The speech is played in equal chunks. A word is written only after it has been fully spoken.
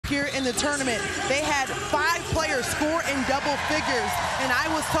here in the tournament. They had 5 players score in double figures, and I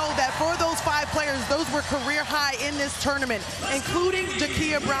was told that for those 5 players, those were career high in this tournament, including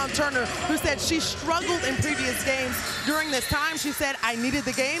Jakia Brown-Turner, who said she struggled in previous games. During this time, she said, I needed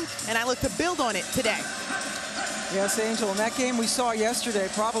the game, and I look to build on it today. Yes, Angel, in that game we saw yesterday,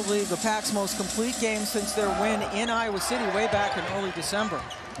 probably the Pac's most complete game since their win in Iowa City way back in early December.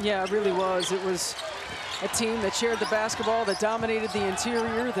 Yeah, it really was. It was a team that shared the basketball, that dominated the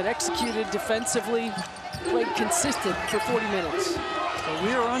interior, that executed defensively, played consistent for 40 minutes. So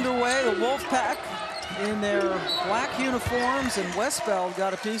we are underway. The Wolfpack in their black uniforms, and Westbeld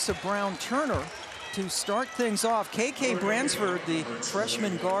got a piece of Brown-Turner to start things off. KK Bransford, the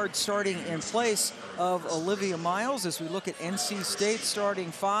freshman guard, starting in place of Olivia Miles as we look at NC State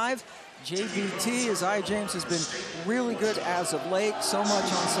starting 5. JBT, Aziaha James, has been really good as of late. So much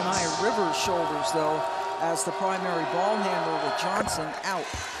on Saniya Rivers' shoulders, though, as the primary ball handler with Johnson out.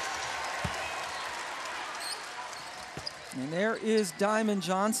 And there is Diamond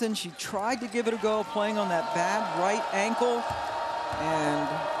Johnson. She tried to give it a go playing on that bad right ankle and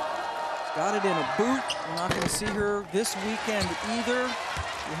got it in a boot. We're not going to see her this weekend either.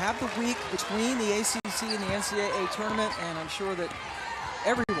 We have the week between the ACC and the NCAA tournament, and I'm sure that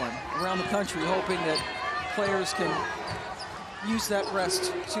everyone around the country hoping that players can use that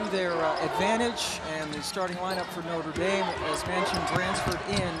rest to their advantage. And the starting lineup for Notre Dame, as mentioned, Bransford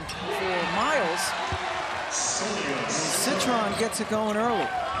in for Miles. And Citron gets it going early.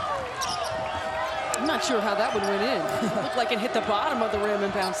 I'm not sure how that one went in. It looked like it hit the bottom of the rim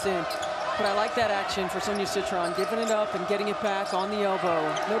and bounced in. But I like that action for Sonia Citron, giving it up and getting it back on the elbow.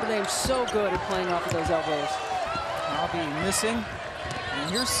 Notre Dame's so good at playing off of those elbows. Albie missing. And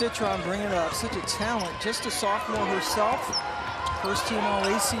here's Citron bringing it up. Such a talent, just a sophomore herself. First team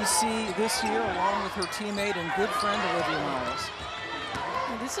All-ACC this year, along with her teammate and good friend, Olivia Miles.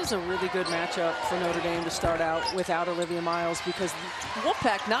 This is a really good matchup for Notre Dame to start out without Olivia Miles, because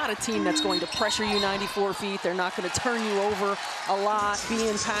Wolfpack, not a team that's going to pressure you 94 feet. They're not going to turn you over a lot, be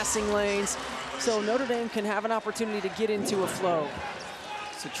in passing lanes. So Notre Dame can have an opportunity to get into a flow.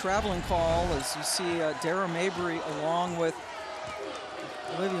 It's a traveling call as you see Dara Mabry along with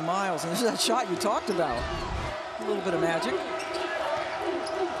Olivia Miles. And this is that shot you talked about. A little bit of magic.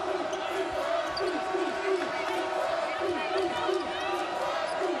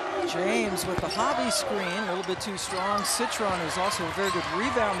 James with the hobby screen, a little bit too strong. Citron is also a very good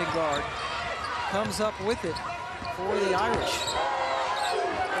rebounding guard. Comes up with it for the Irish.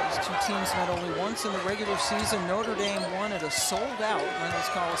 These two teams met only once in the regular season. Notre Dame won at a sold-out Reynolds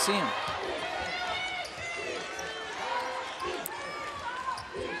Coliseum.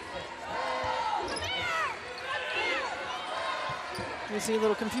 You see a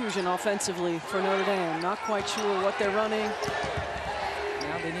little confusion offensively for Notre Dame. Not quite sure what they're running.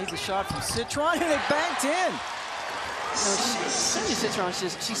 Now they need the shot from Citron, and it banked in. Sonia Citron,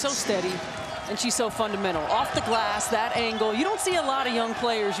 she's so steady, and she's so fundamental. Off the glass, that angle. You don't see a lot of young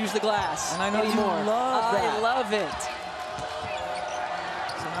players use the glass and I know anymore. You love that. I love it.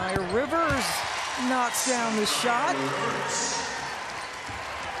 Saniya Rivers knocks down the shot.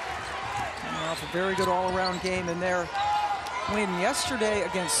 Coming off a very good all-around game in their win yesterday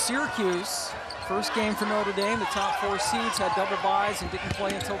against Syracuse. First game for Notre Dame. The top 4 seeds had double byes and didn't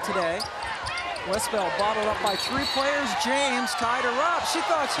play until today. Westbeld bottled up by 3 players. James tied her up. She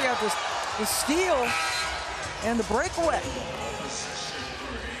thought she had the steal and the breakaway.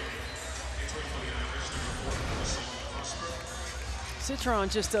 Citron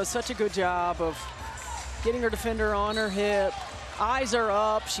just does such a good job of getting her defender on her hip. Eyes are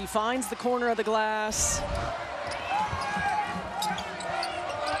up. She finds the corner of the glass.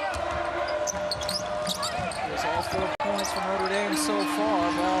 All 4 points for Notre Dame so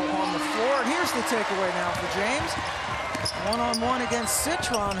far. Ball on the floor. And here's the takeaway now for James. One-on-one against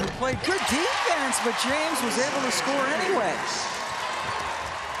Citron, who played good defense, but James was able to score anyway.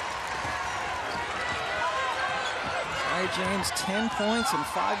 James, 10 points and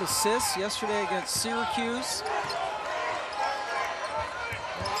 5 assists yesterday against Syracuse.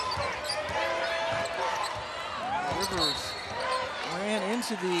 Rivers ran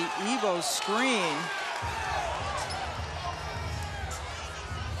into the Evo screen.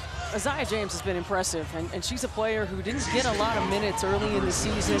 Aziaha James has been impressive, and she's a player who didn't get a lot of minutes early in the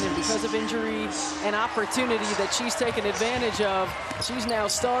season, and because of injury and opportunity that she's taken advantage of, she's now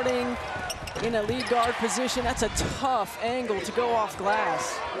starting in a lead guard position. That's a tough angle to go off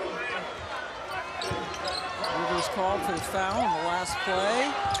glass. Rivers called for the foul in the last play.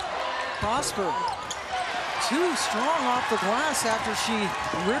 Prosper, too strong off the glass after she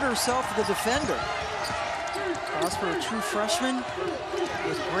rid herself of the defender. Prosper, a true freshman.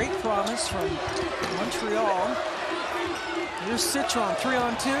 with great promise from Montreal. Here's Citron,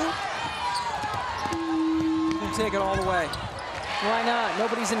 3-on-2. Gonna take it all the way. Why not?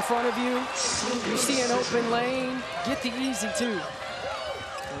 Nobody's in front of you. You see an open lane, get the easy two.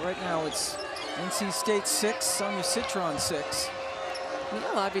 So right now it's NC State 6, Sonia Citron 6. You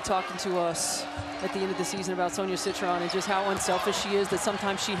know, I'd be talking to us at the end of the season about Sonia Citron and just how unselfish she is, that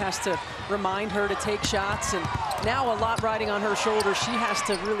sometimes she has to remind her to take shots, and now a lot riding on her shoulders. She has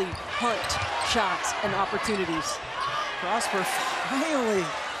to really hunt shots and opportunities. Prosper finally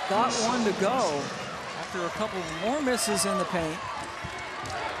got one to go after a couple more misses in the paint.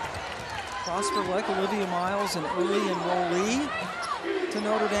 Prosper, like Olivia Miles and early enrollee to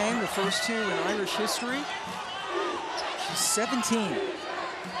Notre Dame, the first two in Irish history. She's 17.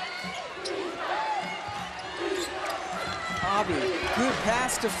 Bobby, good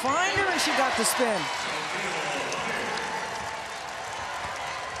pass to find her, and she got the spin.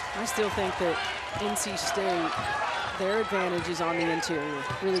 I still think that NC State, their advantage is on the interior.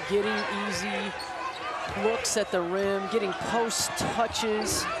 Really getting easy looks at the rim, getting post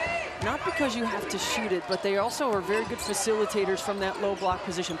touches. Not because you have to shoot it, but they also are very good facilitators from that low block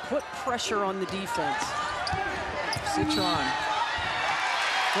position. Put pressure on the defense. Citron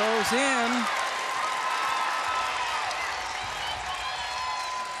goes in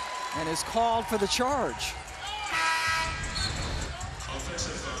and is called for the charge.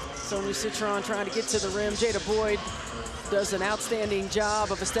 Sonia Citron trying to get to the rim. Jada Boyd does an outstanding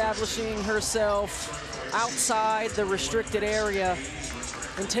job of establishing herself outside the restricted area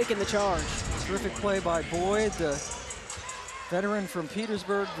and taking the charge. Terrific play by Boyd, the veteran from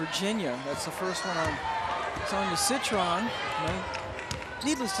Petersburg, Virginia. That's the first one on Sonia Citron.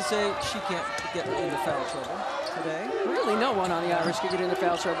 Needless to say, she can't get into foul trouble today. Really, no one on the Irish could get into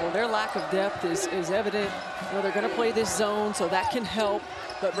foul trouble. Their lack of depth is evident. You know, they're going to play this zone, so that can help.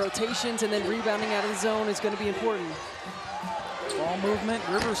 But rotations and then rebounding out of the zone is going to be important. Ball movement.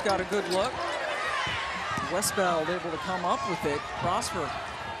 Rivers got a good look. Westbeld able to come up with it. Prosper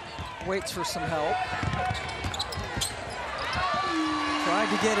waits for some help. Tried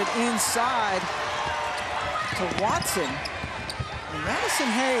to get it inside to Watson. And Madison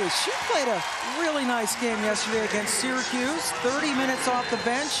Hayes, she played a really nice game yesterday against Syracuse. 30 minutes off the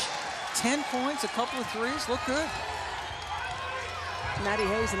bench, 10 points, a couple of threes, look good. Maddy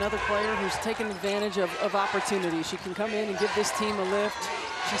Hayes, another player who's taken advantage of opportunities. She can come in and give this team a lift.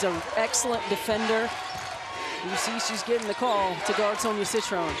 She's an excellent defender. You see she's getting the call to guard Sonia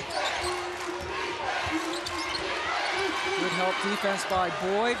Citron. Good help defense by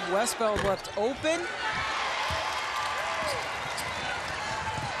Boyd. Westbeld left open.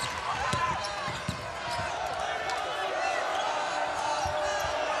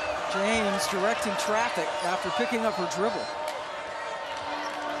 James directing traffic after picking up her dribble.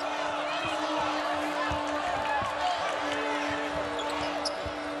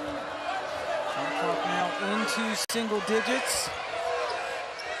 Shot clock now into single digits.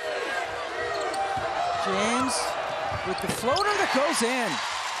 James with the floater that goes in.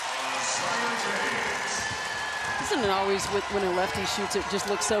 Isn't it always when a lefty shoots it just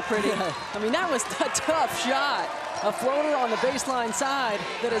looks so pretty? Yeah. I mean, that was a tough shot. A floater on the baseline side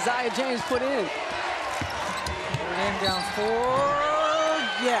that Aziaha James put in. Notre Dame down 4.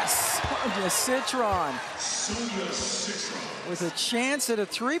 Yes, Citron with a chance at a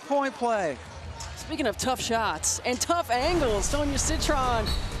three-point play. Speaking of tough shots and tough angles, Sonia Citron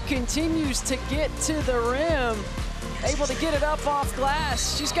continues to get to the rim, able to get it up off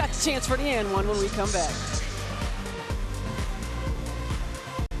glass. She's got the chance for the and one when we come back.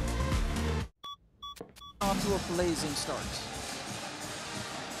 Off to a blazing start.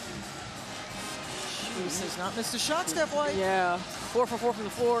 She has not missed a shot, Steph White. Yeah, 4 for 4 from the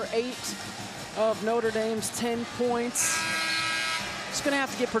floor, 8 of Notre Dame's 10 points. Just going to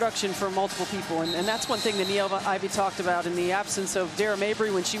have to get production for multiple people, and that's one thing that Neil Ivey talked about in the absence of Dara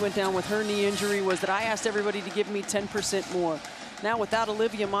Mabry when she went down with her knee injury, was that I asked everybody to give me 10% more. Now without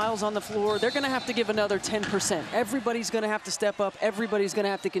Olivia Miles on the floor, they're going to have to give another 10%. Everybody's going to have to step up. Everybody's going to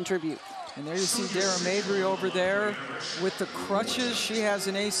have to contribute. And there you see Dara Mabry over there with the crutches. She has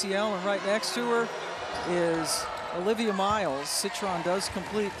an ACL, and right next to her is Olivia Miles. Citron does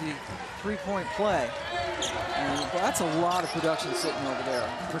complete the three-point play. And that's a lot of production sitting over there.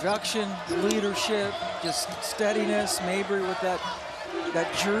 Production, leadership, just steadiness. Mabry with that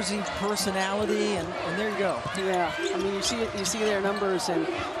Jersey personality, and there you go. Yeah, I mean, you see their numbers, and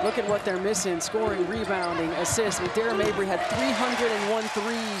look at what they're missing: scoring, rebounding, assists. I mean, Dara Mabry had 301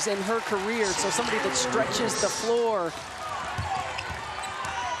 threes in her career, so somebody that stretches the floor.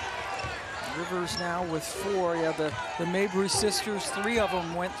 Rivers now with 4. Yeah, the Mabry sisters, 3 of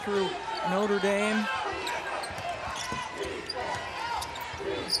them went through Notre Dame.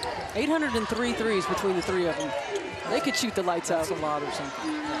 803 threes between the 3 of them. They could shoot the lights out. That's a lot or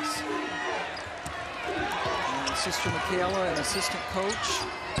something, yes. And Sister Michaela, an assistant coach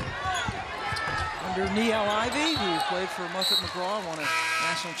under Niele Ivy, who played for Muffet McGraw, won a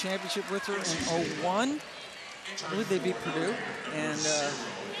national championship with her in 01. I believe they beat Purdue. And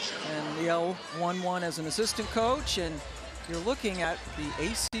Niele won one as an assistant coach, and you're looking at the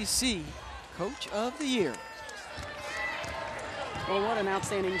ACC Coach of the Year. Well, what an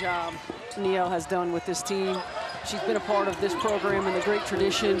outstanding job Niele has done with this team. She's been a part of this program and the great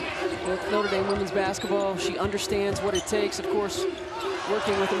tradition with Notre Dame women's basketball. She understands what it takes, of course,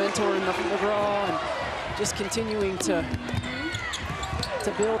 working with a mentor in Muffet McGraw and just continuing to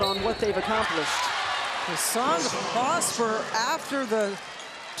build on what they've accomplished. The Song Prosper, after the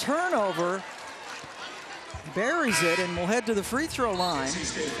turnover, buries it and will head to the free throw line.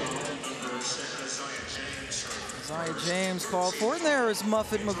 Aziaha James called for it. And there is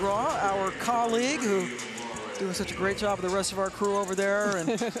Muffet McGraw, our colleague, who doing such a great job with the rest of our crew over there.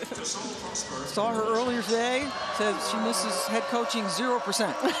 And saw her earlier today, said she misses head coaching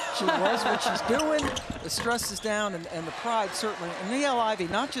 0%. She loves what she's doing. The stress is down, and the pride certainly. And Niele Ivy,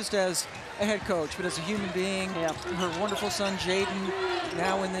 not just as a head coach, but as a human being. Yeah. Her wonderful son Jaden,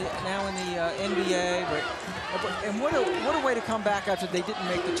 now in the NBA. And what a way to come back after they didn't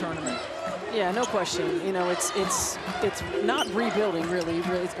make the tournament. Yeah, no question. You know, it's not rebuilding really.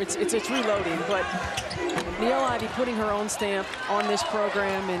 It's reloading. But Niele Ivy putting her own stamp on this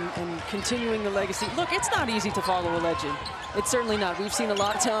program and continuing the legacy. Look, it's not easy to follow a legend. It's certainly not. We've seen a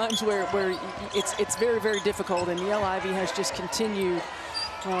lot of times where it's very, very difficult, and Niele Ivy has just continued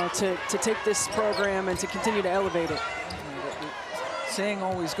to take this program and to continue to elevate it. Saying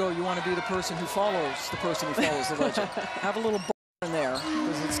always go, you want to be the person who follows the legend. Have a little bar in there,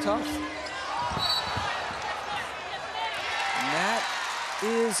 because it's tough. And that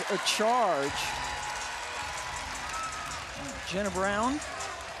is a charge. Jenna Brown,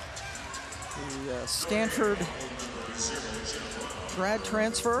 the Stanford grad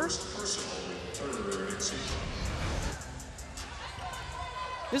transfer.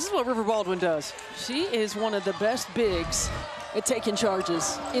 This is what River Baldwin does. She is one of the best bigs at taking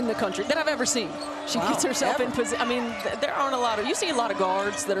charges in the country that I've ever seen. She gets herself in position. I mean, there aren't a lot of, you see a lot of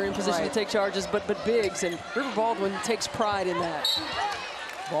guards that are in position to take charges, but bigs, and River Baldwin takes pride in that.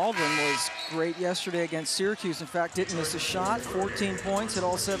 Baldwin was great yesterday against Syracuse. In fact, didn't miss a shot. 14 points, hit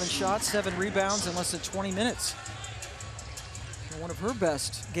all 7 shots, 7 rebounds in less than 20 minutes. One of her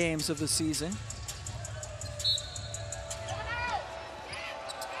best games of the season.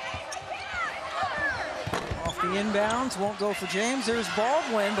 Off the inbounds, won't go for James. There's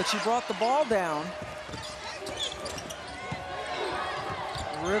Baldwin, but she brought the ball down.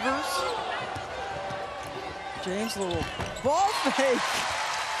 Rivers. James, little ball fake.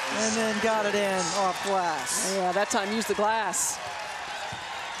 And then got it in off glass. Yeah, that time used the glass.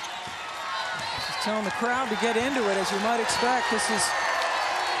 She's telling the crowd to get into it, as you might expect. This is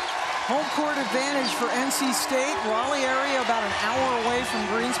home court advantage for NC State. Raleigh area, about an hour away from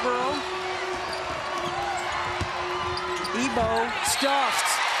Greensboro. Ebo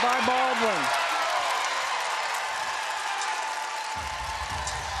stuffed by Baldwin.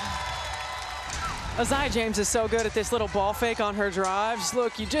 Aziaha James is so good at this little ball fake on her drives.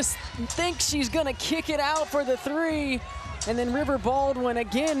 Look, you just think she's gonna kick it out for the 3. And then River Baldwin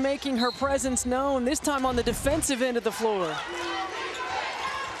again making her presence known, this time on the defensive end of the floor.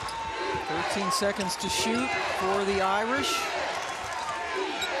 13 seconds to shoot for the Irish.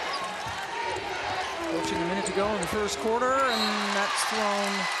 Approaching a minute to go in the first quarter, and that's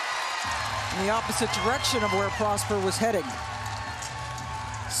thrown in the opposite direction of where Prosper was heading.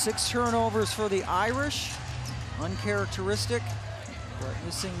 6 turnovers for the Irish, uncharacteristic, but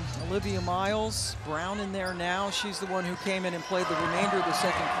missing Olivia Miles. Brown in there now. She's the one who came in and played the remainder of the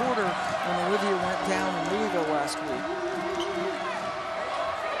second quarter when Olivia went down in Louisville last week.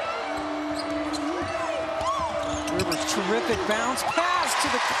 Rivers, terrific bounce pass to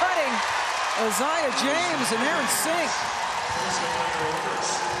the cutting Aziaha James, and they're in sync.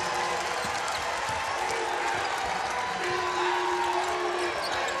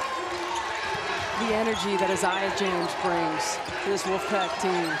 The energy that Aziaha James brings to this Wolfpack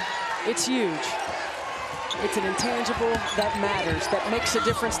team, it's huge. It's an intangible that matters, that makes a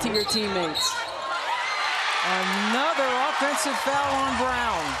difference to your teammates. Another offensive foul on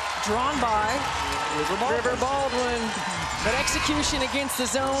Brown, drawn by River Baldwin. But execution against the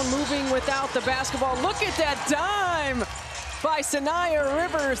zone, moving without the basketball. Look at that dime by Saniya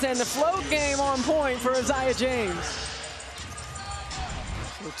Rivers, and the float game on point for Aziaha James.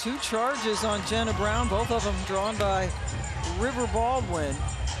 So 2 charges on Jenna Brown, both of them drawn by River Baldwin.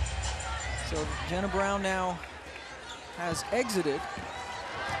 So Jenna Brown now has exited.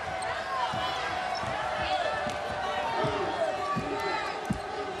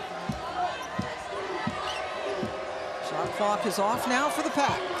 Shot clock is off now for the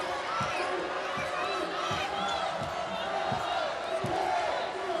Pack.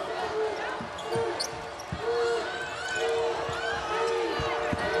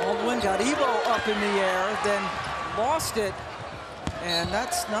 Baldwin got Ebo up in the air, then lost it, and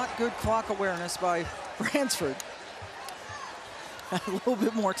that's not good clock awareness by Bransford. A little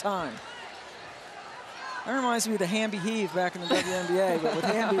bit more time. That reminds me of the Hamby heave back in the WNBA, but with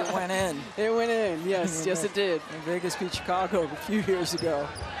Hamby it went in. It went in, yes, yes it did. And Vegas beat Chicago a few years ago.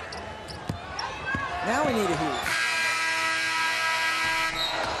 Now we need a heave.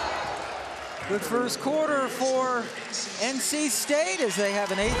 Good first quarter for NC State as they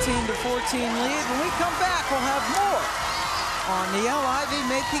have an 18-14 lead. When we come back, we'll have more on the Ivy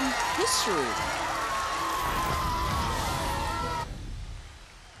making history.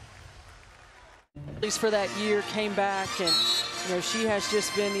 For that year, came back, and you know, she has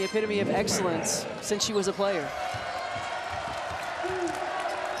just been the epitome of excellence since she was a player.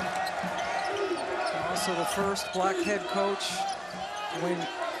 Also the first black head coach to win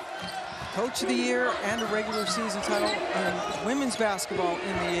Coach of the Year and a regular season title in women's basketball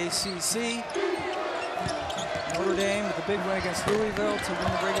in the ACC. Notre Dame with a big win against Louisville to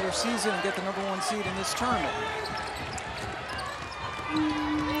win the regular season and get the #1 seed in this tournament.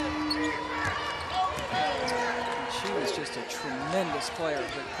 She was just a tremendous player.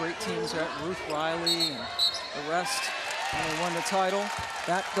 But great teams at Ruth Riley and the rest. And they won the title.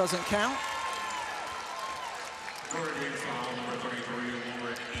 That doesn't count.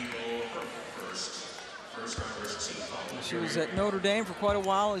 She was at Notre Dame for quite a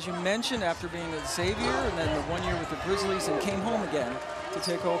while, as you mentioned, after being at Xavier, and then the 1 year with the Grizzlies, and came home again to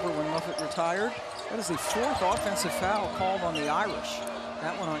take over when Muffet retired. That is the 4th offensive foul called on the Irish.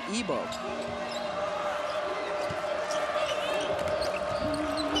 That one on Ebo.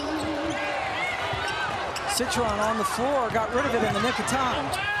 Citron on the floor, got rid of it in the nick of time.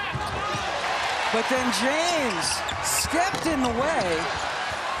 But then James stepped in the way,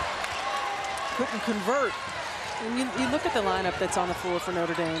 couldn't convert. And you look at the lineup that's on the floor for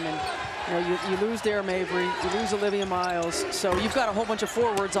Notre Dame, and you know you lose Dara Mabry, you lose Olivia Miles, so you've got a whole bunch of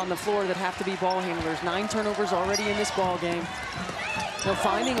forwards on the floor that have to be ball handlers. 9 turnovers already in this ball game. You know,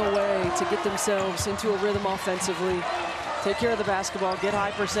 finding a way to get themselves into a rhythm offensively, take care of the basketball, get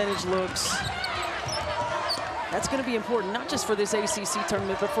high percentage looks. That's going to be important, not just for this ACC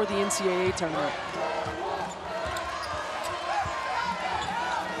tournament, but for the NCAA tournament.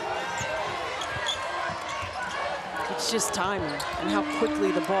 It's just timing and how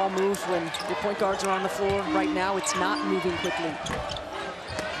quickly the ball moves when your point guards are on the floor. Right now, it's not moving quickly.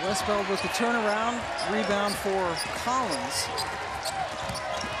 Westbeld with the turnaround, rebound for Collins.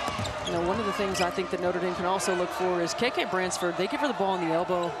 You know, one of the things I think that Notre Dame can also look for is KK Bransford. They give her the ball in the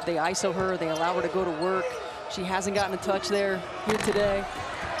elbow, they ISO her, they allow her to go to work. She hasn't gotten a touch there here today.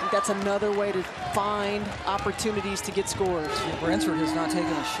 I think that's another way to find opportunities to get scores. Yeah, Bransford has not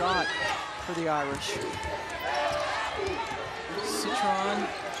taken a shot for the Irish. Citron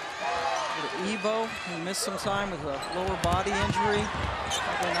with Ebo, who missed some time with a lower body injury.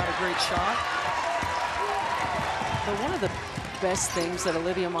 Probably not a great shot. But one of the best things that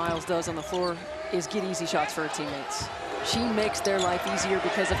Olivia Miles does on the floor is get easy shots for her teammates. She makes their life easier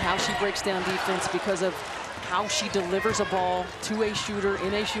because of how she breaks down defense, because of how she delivers a ball to a shooter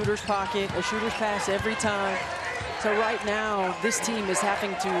in a shooter's pocket, a shooter's pass every time. So right now, this team is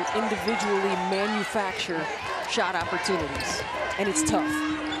having to individually manufacture shot opportunities, and it's tough.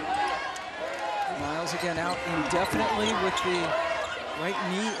 Miles again out indefinitely with the right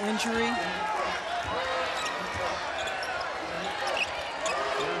knee injury.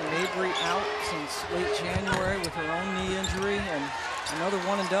 Mabry out since late January with her own knee injury, and another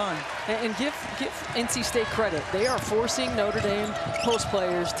one and done. And give NC State credit. They are forcing Notre Dame post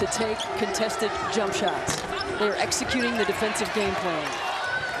players to take contested jump shots. They're executing the defensive game plan.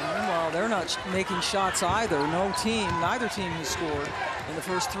 And meanwhile, they're not making shots either. Neither team has scored in the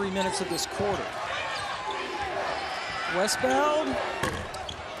first 3 minutes of this quarter. Westbeld.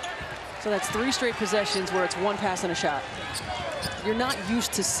 So that's 3 straight possessions where it's 1 pass and a shot. You're not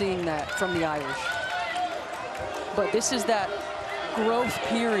used to seeing that from the Irish. But this is that growth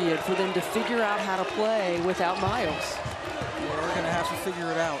period for them to figure out how to play without Miles. Yeah, they're going to have to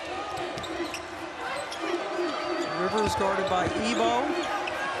figure it out. Rivers guarded by Ebo.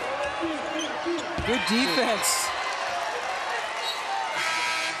 Good defense.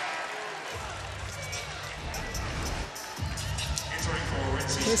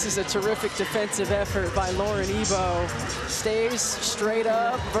 This is a terrific defensive effort by Lauren Ebo. Stays straight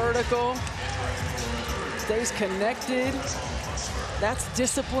up, vertical, stays connected. That's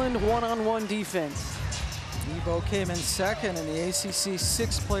disciplined one-on-one defense. Ebo came in second in the ACC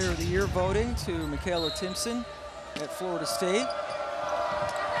 6th Player of the Year voting to Michaela Timpson at Florida State.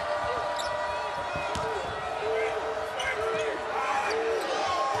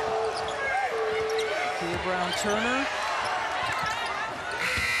 Brown-Turner.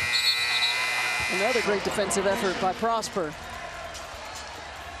 Another great defensive effort by Prosper.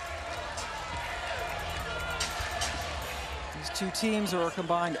 These two teams are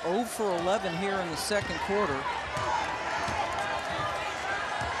combined 0 for 11 here in the second quarter.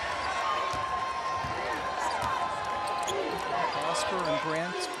 Prosper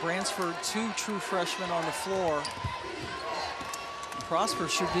and Bransford, two true freshmen on the floor. Prosper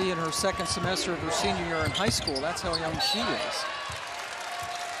should be in her second semester of her senior year in high school. That's how young she is.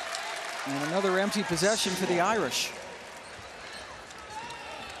 And another empty possession for the Irish.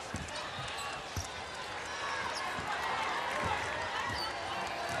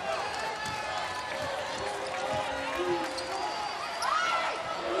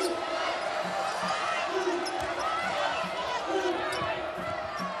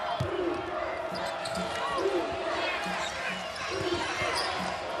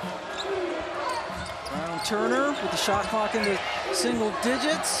 Turner with the shot clock into single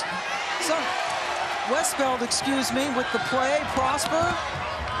digits. So Westbeld, excuse me, with the play. Prosper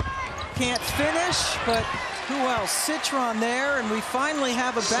can't finish, but who else? Citron there, and we finally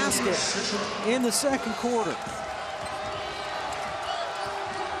have a basket in the second quarter.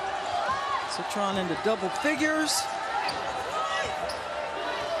 Citron into double figures.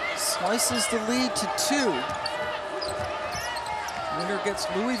 Slices the lead to 2. Winner gets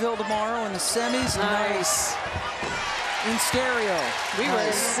Louisville tomorrow in the semis. Nice. In stereo. We were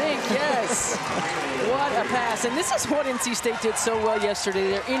in sync, yes. What a pass. And this is what NC State did so well yesterday,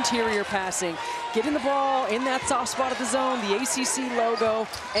 their interior passing. Getting the ball in that soft spot of the zone, the ACC logo,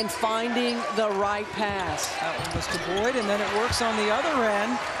 and finding the right pass. That one was to Boyd, and then it works on the other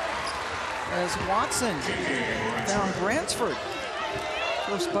end as Watson found Bransford.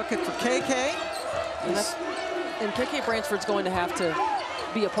 First bucket for KK. And KK Bransford's going to have to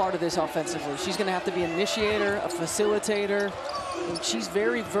be a part of this offensively. She's going to have to be an initiator, a facilitator. And she's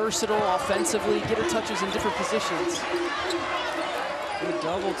very versatile offensively, get her touches in different positions. Good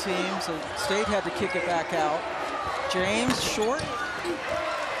double team, so State had to kick it back out. James short.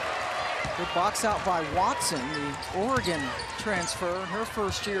 Good box out by Watson, the Oregon transfer, her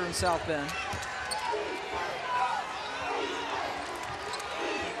first year in South Bend.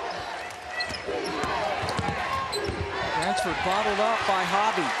 Bransford bottled up by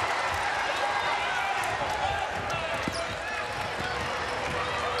Hobby.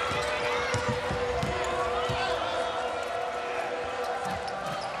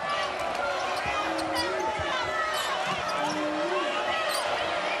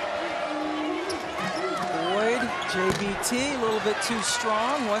 Boyd, JBT, a little bit too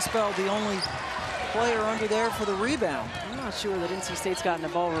strong. Westbeld, the only player under there for the rebound. I'm not sure that NC State's gotten a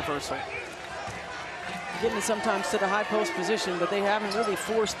ball reversal. Getting it sometimes to the high post position, but they haven't really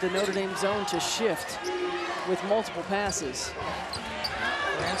forced the Notre Dame zone to shift with multiple passes.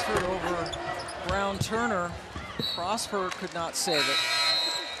 Bransford over Brown-Turner. Prosper could not save it.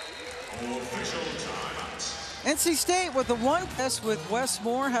 NC State with the one pass with Wes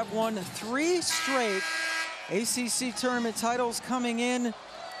Moore have won 3 straight ACC tournament titles coming in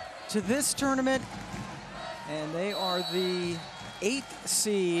to this tournament. And they are the 8th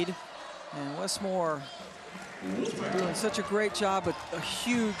seed. And Wes Moore doing such a great job with a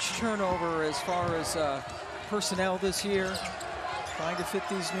huge turnover as far as personnel this year. Trying to fit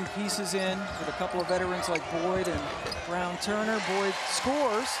these new pieces in with a couple of veterans like Boyd and Brown-Turner. Boyd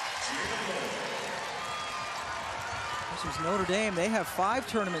scores. This is Notre Dame. They have 5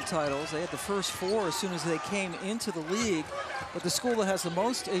 tournament titles. They had the first 4 as soon as they came into the league. But the school that has the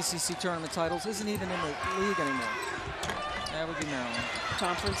most ACC tournament titles isn't even in the league anymore. That would be Maryland.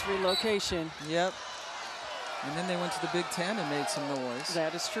 Conference relocation. Yep. And then they went to the Big Ten and made some noise.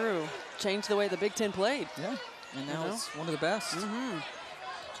 That is true. Changed the way the Big Ten played. Yeah. And now it's one of the best.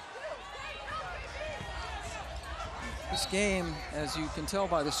 This game, as you can tell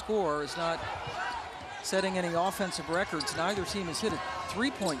by the score, is not setting any offensive records. Neither team has hit a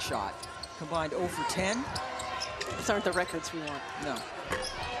 3-point shot. Combined 0 for 10. Those aren't the records we want. No.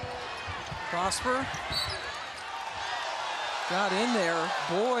 Prosper. got in there.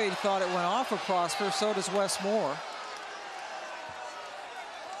 Boyd thought it went off of Prosper, so does Westmore.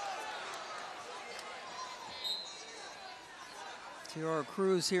 Tiara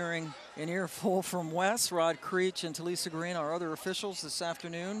Cruz hearing an earful from Wes, Rod Creech and Talisa Green, our other officials this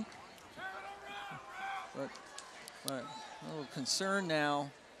afternoon. But a little concern now.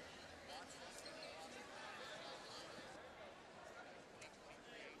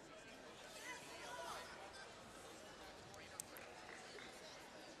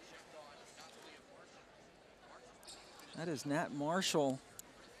 That is Nat Marshall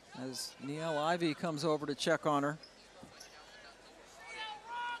as Niele Ivey comes over to check on her.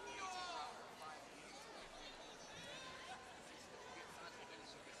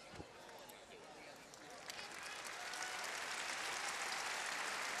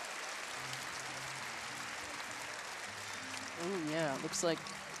 Oh, yeah, it looks like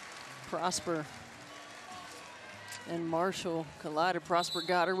Prosper and Marshall collided. Prosper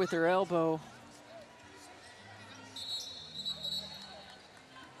got her with her elbow.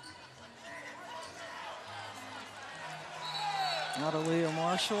 Adalia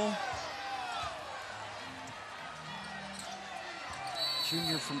Marshall,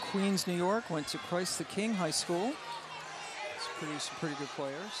 junior from Queens, New York, went to Christ the King High School. It's produced some pretty good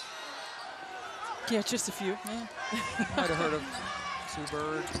players. Yeah, just a few. Yeah. Might have heard of Sue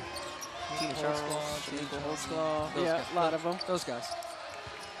Bird, Tina Charles, yeah, a lot of them. Those guys.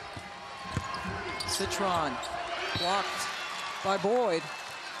 Citron blocked by Boyd.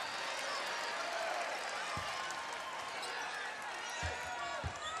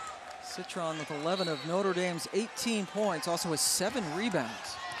 Citron with 11 of Notre Dame's 18 points, also has 7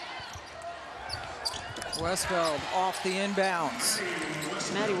 rebounds. Westbeld off the inbounds.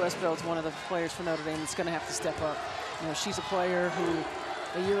 Maddy Westbeld's one of the players for Notre Dame that's going to have to step up. You know, she's a player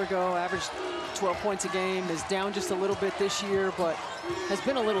who a year ago averaged 12 points a game, is down just a little bit this year, but has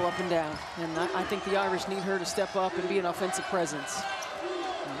been a little up and down. And I think the Irish need her to step up and be an offensive presence.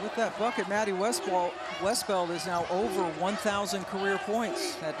 And with that bucket, Maddy Westbeld is now over 1,000 career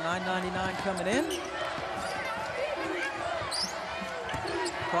points at 999 coming in.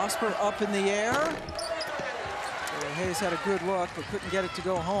 Prosper up in the air. Hayes had a good look, but couldn't get it to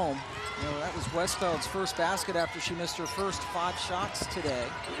go home. You know, that was Westbeld's first basket after she missed her first 5 shots today.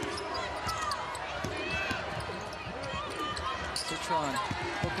 Citron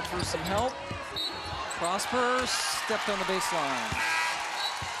looking for some help. Prosper stepped on the baseline.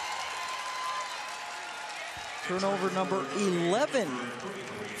 Turnover number 11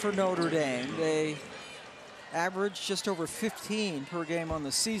 for Notre Dame. They averaged just over 15 per game on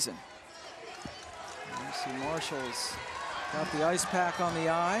the season. You see Marshall's got the ice pack on the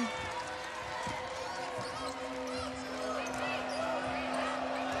eye.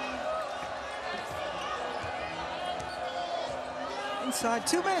 Inside,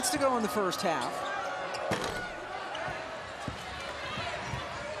 2 minutes to go in the first half.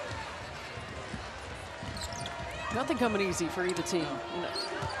 Nothing coming easy for either team. You know,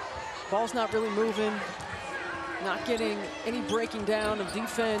 ball's not really moving, not getting any breaking down of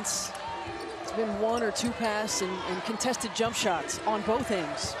defense. It's been 1 or 2 pass and contested jump shots on both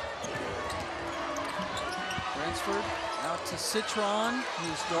ends. Transferred out to Citron,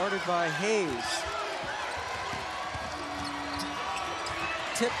 who's guarded by Hayes.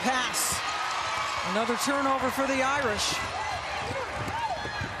 Tip pass. Another turnover for the Irish.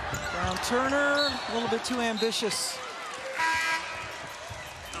 Brown Turner, a little bit too ambitious.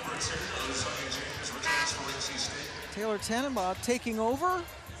 Taylor Tannenbaugh taking over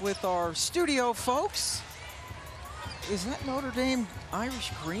with our studio folks. Is that Notre Dame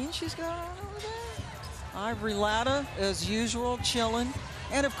Irish green she's got on over there? Ivory Latta, as usual, chilling.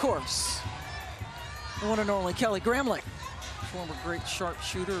 And of course, the one and only Kelly Gramlich, former great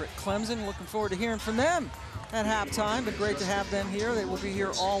sharpshooter at Clemson. Looking forward to hearing from them at halftime, but great to have them here. They will be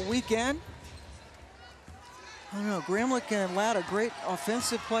here all weekend. I don't know, Gramlich and Latta, great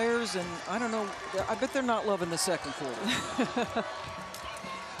offensive players, and I don't know, I bet they're not loving the second quarter.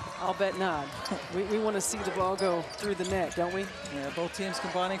 I'll bet not. We want to see the ball go through the net, don't we? Yeah, both teams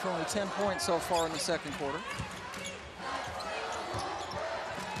combining for only 10 points so far in the second quarter.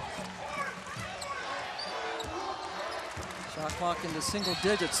 Shot clock into single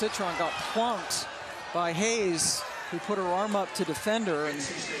digits. Citron got plunked by Hayes, who put her arm up to defend her and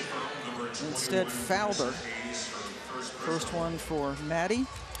instead fouled her. First one for Maddy.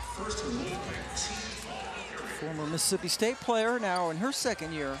 Former Mississippi State player, now in her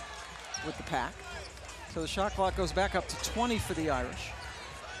second year with the Pack. So the shot clock goes back up to 20 for the Irish.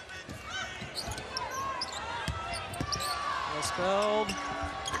 Westbeld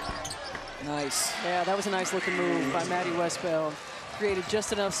Nice. Yeah, that was a nice looking move by Maddy Westbeld. Created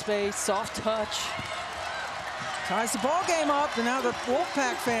just enough space, soft touch. Ties the ball game up, and now the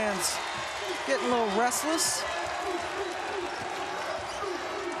Wolfpack fans getting a little restless.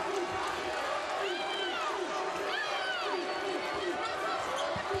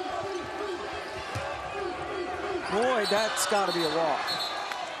 Boy, that's got to be a walk.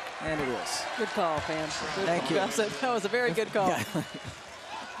 And it is. Good call, Pam. Thank you. That was a very good call.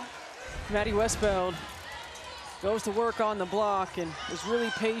 Maddy Westbeld goes to work on the block and is really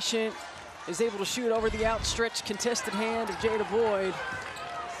patient, is able to shoot over the outstretched contested hand of Jada Boyd.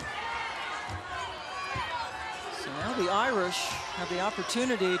 So now the Irish have the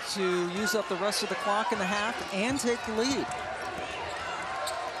opportunity to use up the rest of the clock in the half and take the lead.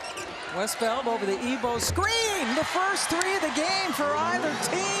 Westbeld over the Ebo screen, the first three of the game for either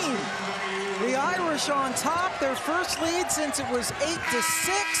team. The Irish on top, their first lead since it was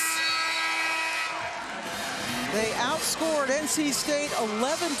 8-6. They outscored NC State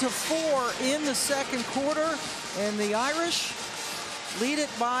 11-4 in the second quarter, and the Irish lead it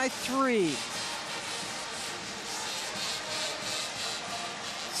by 3.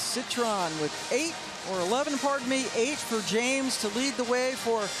 Citron with 11, pardon me, 8 for James to lead the way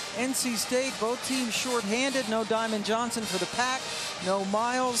for NC State. Both teams shorthanded. No Diamond Johnson for the Pack. No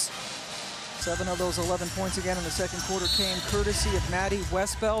Miles. 7 of those 11 points again in the second quarter came courtesy of Maddy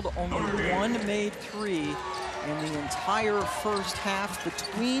Westbeld. Only one made 3 in the entire first half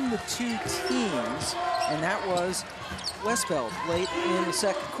between the two teams, and that was Westbeld late in the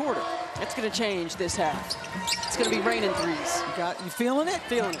second quarter. It's going to change this half. It's going to be raining threes. You feeling it?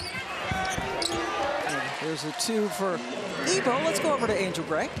 Feeling it. There's a 2 for Ebo. Let's go over to Angel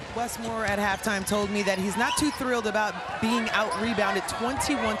Gray. Westmore at halftime told me that he's not too thrilled about being out-rebounded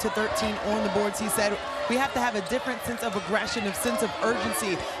 21-13 on the boards. He said, we have to have a different sense of aggression, a sense of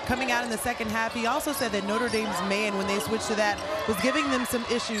urgency coming out in the second half. He also said that Notre Dame's man, when they switched to that, was giving them some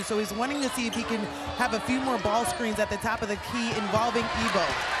issues. So he's wanting to see if he can have a few more ball screens at the top of the key involving Ebo.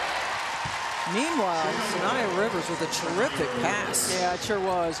 Meanwhile, Saniya Rivers with a terrific pass. Yeah, it sure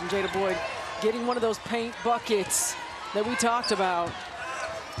was. And Jada Boyd getting one of those paint buckets that we talked about.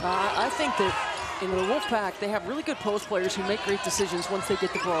 I think that in the Wolfpack, they have really good post players who make great decisions once they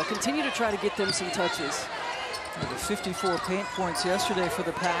get the ball. Continue to try to get them some touches. The 54 paint points yesterday for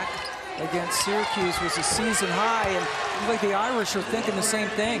the Pack against Syracuse was a season high, and I think the Irish are thinking the same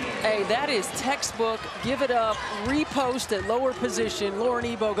thing. Hey, that is textbook, give it up, repost at lower position, Lauren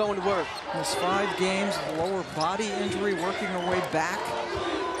Ebo going to work. Missed 5 games, lower body injury, working her way back.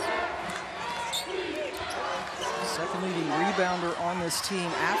 Second leading rebounder on this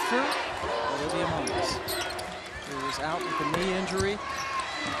team after Olivia Miles, who was out with a knee injury.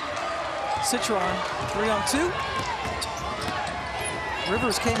 Citron, 3-on-2.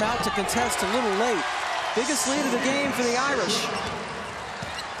 Rivers came out to contest a little late. Biggest lead of the game for the Irish.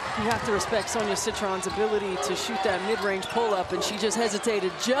 You have to respect Sonia Citron's ability to shoot that mid-range pull-up, and she just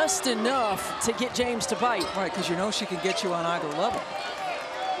hesitated just enough to get James to bite. Right, because you know she can get you on either level.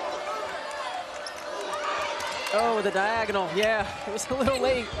 Oh, the diagonal, yeah, it was a little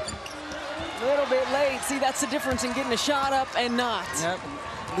late. A little bit late. See, that's the difference in getting a shot up and not. Yep,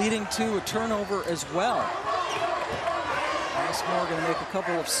 leading to a turnover as well. Westmore going to make a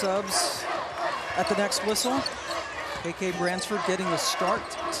couple of subs at the next whistle. KK Bransford getting the start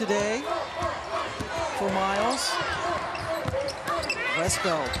today for Miles.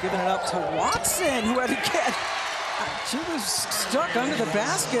 Westbeld giving it up to Watson, who had to get, she was stuck under the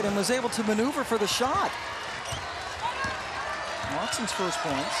basket and was able to maneuver for the shot. Watson's first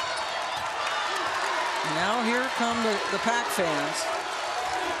points. Now here come the Pack fans.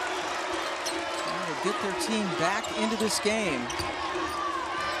 Trying to get their team back into this game.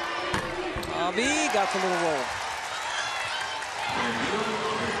 Bobby got the little roll.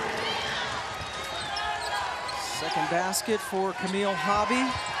 Second basket for Camille Hobby,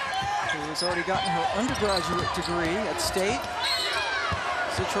 who has already gotten her undergraduate degree at State.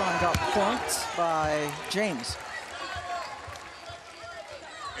 Citron got punked by James.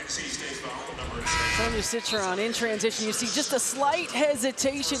 Sonia Citron in transition. You see just a slight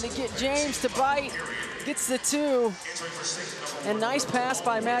hesitation to get James to bite. Gets the 2. And nice pass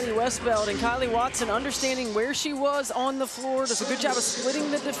by Maddy Westbeld. And Kylie Watson understanding where she was on the floor. Does a good job of splitting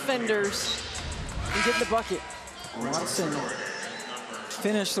the defenders and getting the bucket. Watson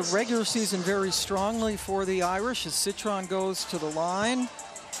finished the regular season very strongly for the Irish as Citron goes to the line.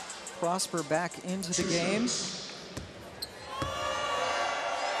 Prosper back into the game.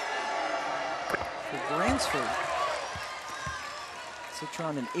 For Bransford.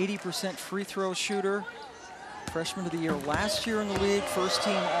 Citron an 80% free throw shooter. Freshman of the year last year in the league, first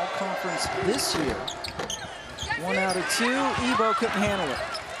team all-conference this year. 1 out of 2, Ebo couldn't handle it.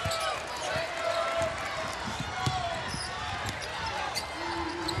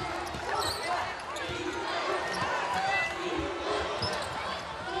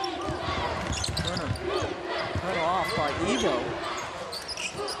 Turner cut off by Ebo.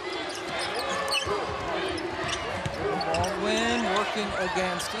 Baldwin working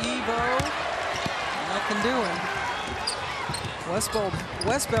against Ebo. Nothing doing.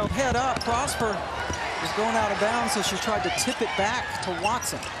 Westbeld head up. Prosper is going out of bounds, so she tried to tip it back to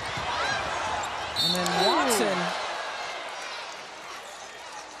Watson. And then Watson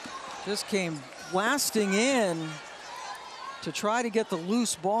just came blasting in to try to get the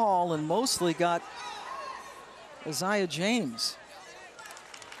loose ball and mostly got Aziaha James.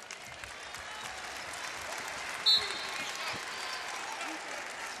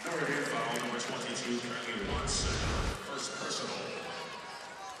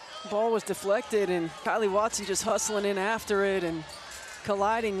 Ball was deflected, and Kylie Watson just hustling in after it and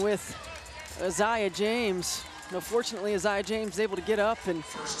colliding with Aziaha James. No, fortunately, Aziaha James was able to get up, and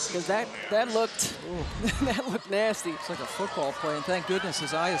because that looked that looked nasty. It's like a football play, and thank goodness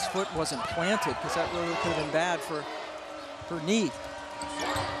Aziaha's foot wasn't planted, because that really could have been bad for her knee.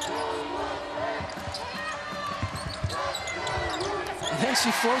 And then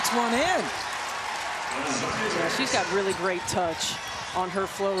she floats one in. Yeah, she's got really great touch on her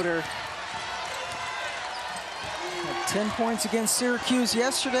floater. 10 points against Syracuse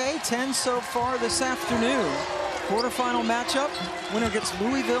yesterday, 10 so far this afternoon. Quarterfinal matchup, winner gets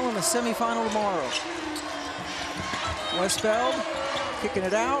Louisville in the semifinal tomorrow. Westbeld kicking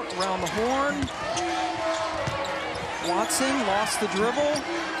it out around the horn. Watson lost the dribble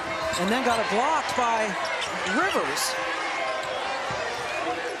and then got it blocked by Rivers.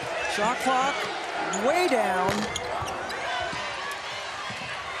 Shot clock way down.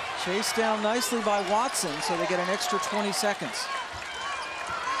 Chased down nicely by Watson, so they get an extra 20 seconds.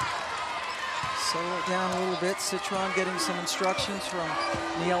 Settle it down a little bit. Citron getting some instructions from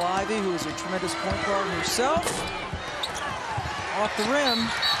Neil Ivey, who is a tremendous point guard herself. Off the rim.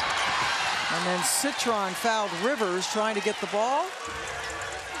 And then Citron fouled Rivers trying to get the ball.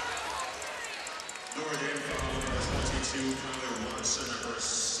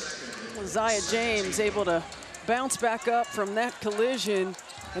 Aziaha James able to bounce back up from that collision.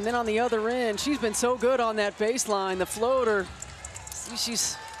 And then on the other end, she's been so good on that baseline, the floater.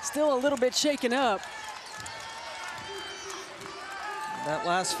 She's still a little bit shaken up. That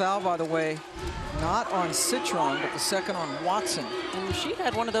last foul, by the way, not on Citron, but the second on Watson. And she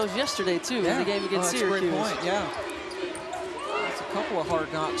had one of those yesterday, too, in the game against Syracuse. That's a great point, yeah. That's a couple of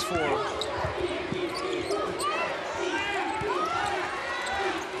hard knocks for her.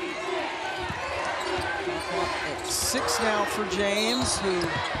 At 6 now for James, who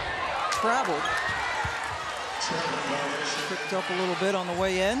traveled. Tripped up a little bit on the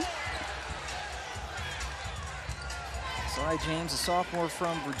way in. Aziaha James, a sophomore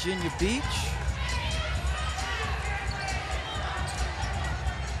from Virginia Beach.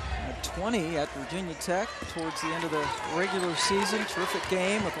 At 20 at Virginia Tech towards the end of the regular season. Terrific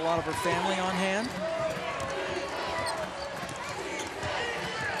game with a lot of her family on hand.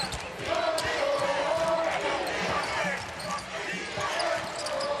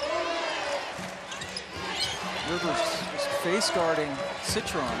 Rivers is face guarding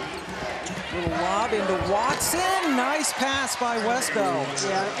Citron. Little lob into Watson. Nice pass by Westbeld.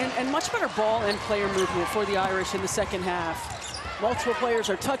 Yeah, and much better ball and player movement for the Irish in the second half. Multiple players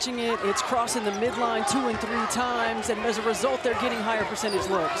are touching it. It's crossing the midline 2 and 3 times, and as a result, they're getting higher percentage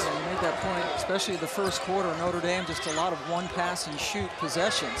looks. Yeah, you made that point, especially the first quarter. Notre Dame, just a lot of one pass and shoot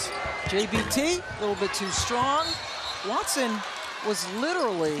possessions. JBT, a little bit too strong. Watson was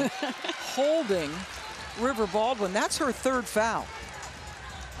literally holding River Baldwin. That's her 3rd foul.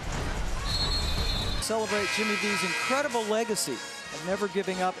 Celebrate Jimmy V's incredible legacy of never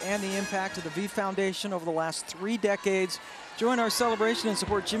giving up and the impact of the V Foundation over the last 3 decades. Join our celebration and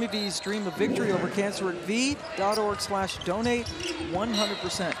support Jimmy V's dream of victory over cancer at v.org/donate.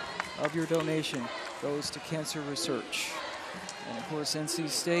 100% of your donation goes to cancer research. And of course, NC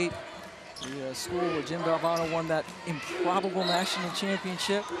State, the school where Jim Valvano won that improbable national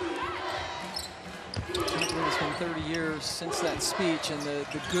championship. I can't believe it's been 30 years since that speech, and the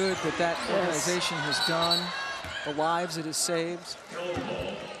good that organization has done, the lives it has saved.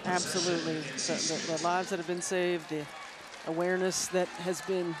 Absolutely. The lives that have been saved, the awareness that has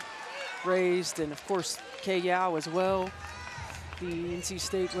been raised, and of course, Kay Yao as well, the NC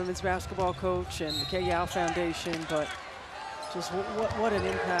State women's basketball coach and the Kay Yao Foundation. But just what an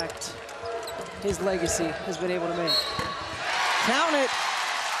impact his legacy has been able to make. Count it.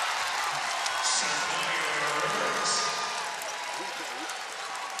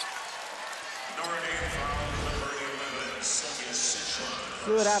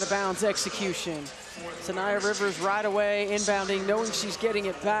 Good out-of-bounds execution. Saniya Rivers right away, inbounding, knowing she's getting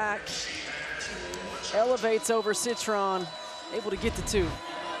it back. Elevates over Citron, able to get the 2.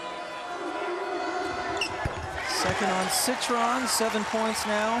 Second on Citron, 7 points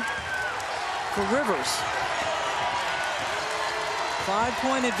now for Rivers.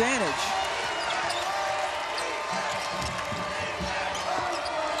 5-point advantage.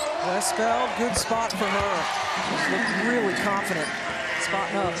 Westbeld, good spot for her. She's looked really confident,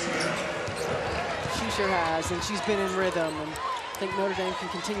 spotting up. She sure has, and she's been in rhythm. And I think Notre Dame can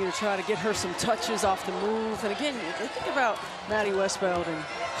continue to try to get her some touches off the move. And again, think about Maddy Westbeld, and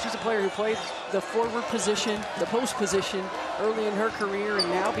she's a player who played the forward position, the post position early in her career, and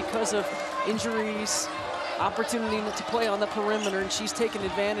now because of injuries, opportunity to play on the perimeter, and she's taken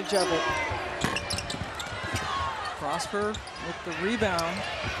advantage of it. Prosper with the rebound.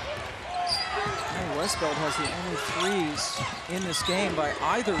 Westbeld has the only 3s in this game by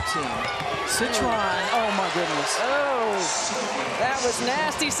either team. Citron, oh my goodness. Oh, that was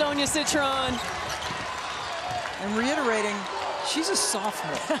nasty, Sonia Citron. And reiterating, she's a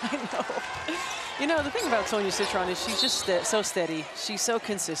sophomore. I know. You know, the thing about Sonia Citron is she's just so steady. She's so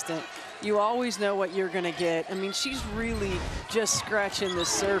consistent. You always know what you're gonna get. I mean, she's really just scratching the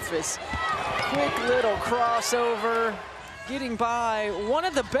surface. Quick little crossover, getting by one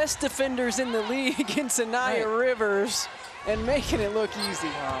of the best defenders in the league in Saniya Rivers and making it look easy.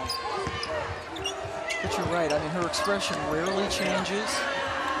 Wow. But you're right, I mean, her expression rarely changes.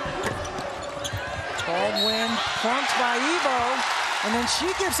 Baldwin plunked by Ebo, and then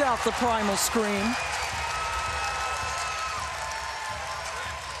she gives out the primal scream.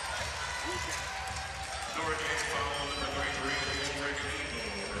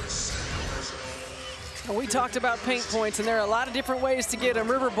 We talked about paint points, and there are a lot of different ways to get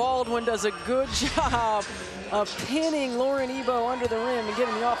them. River Baldwin does a good job of pinning Lauren Ebo under the rim and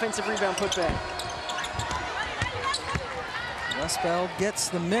getting the offensive rebound put back. Westbeld gets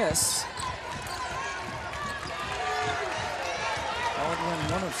the miss.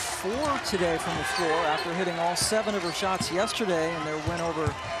 Baldwin 1 of 4 today from the floor after hitting all 7 of her shots yesterday in their win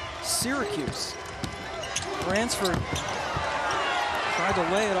over Syracuse. Bransford tried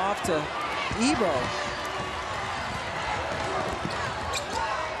to lay it off to Ebo.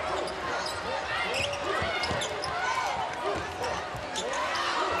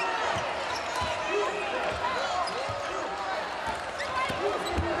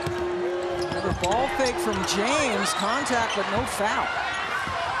 Ball fake from James, contact but no foul.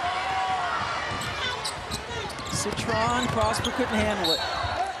 Citron, Prosper couldn't handle it.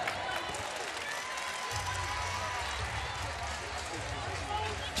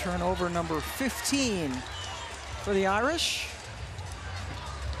 Turnover number 15 for the Irish.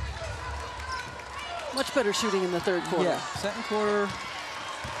 Much better shooting in the third quarter. Yeah, second quarter,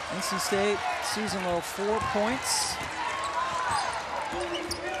 NC State, season low 4 points.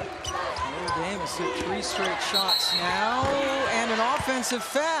 Davis hit 3 straight shots now, and an offensive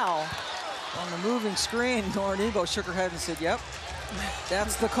foul on the moving screen. Lauren Ebo shook her head and said, yep,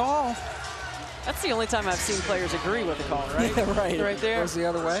 that's the call. That's the only time I've seen players agree with the call, right? Yeah, right. Right there. It was the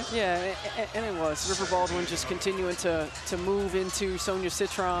other way. Yeah, and it was. River Baldwin just continuing to move into Sonia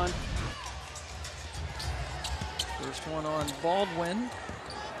Citron. First one on Baldwin,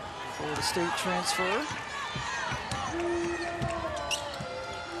 Florida State transfer.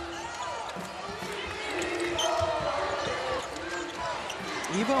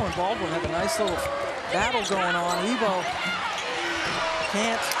 Ebo and Baldwin have a nice little battle going on. Ebo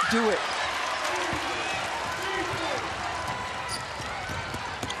can't do it.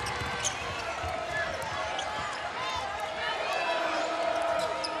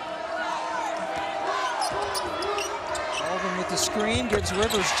 Baldwin with the screen gives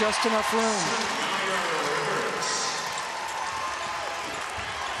Rivers just enough room.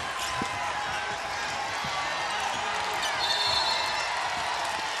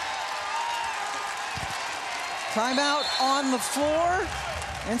 Timeout on the floor.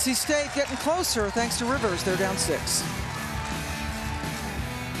 NC State getting closer thanks to Rivers. They're down 6.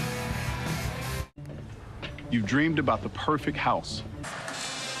 You've dreamed about the perfect house.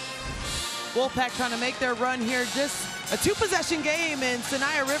 Wolfpack trying to make their run here. Just a 2-possession game, and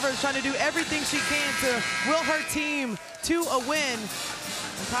Saniya Rivers trying to do everything she can to will her team to a win.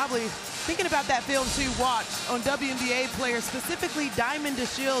 And probably thinking about that film she watched on WNBA players, specifically Diamond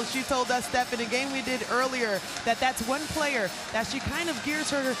DeShields. She told us, Steph, in a game we did earlier, that that's one player that she kind of gears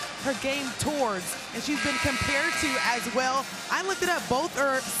her game towards, and she's been compared to as well. I looked it up. Both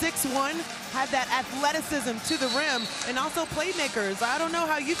are 6'1", have that athleticism to the rim, and also playmakers. I don't know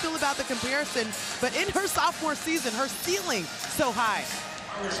how you feel about the comparison, but in her sophomore season, her ceiling so high.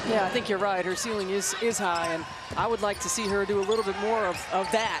 Yeah, I think you're right. Her ceiling is high, and I would like to see her do a little bit more of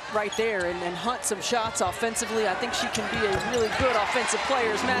that right there and hunt some shots offensively. I think she can be a really good offensive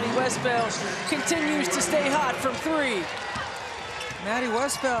player as Maddy Westbeld continues to stay hot from three. Maddy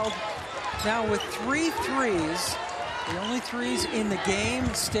Westbeld now with 3 threes. The only threes in the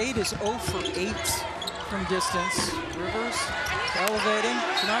game. State is 0 for 8 from distance. Rivers elevating.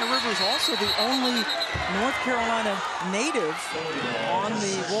 Saniya Rivers also the only North Carolina native on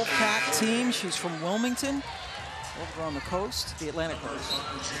the Wolfpack team. She's from Wilmington, over on the coast, the Atlantic coast.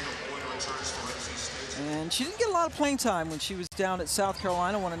 And she didn't get a lot of playing time when she was down at South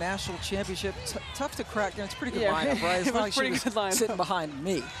Carolina, won a national championship. Tough to crack. It's a pretty good lineup, right? It's not like she was sitting behind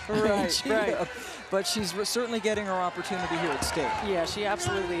me. Right, right. But she's certainly getting her opportunity here at State. Yeah, she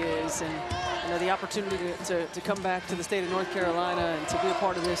absolutely is. And you know, the opportunity to come back to the state of North Carolina and to be a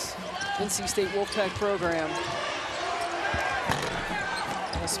part of this NC State Wolfpack program.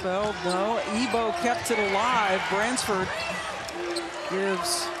 Westbeld, no. Ebo kept it alive. Bransford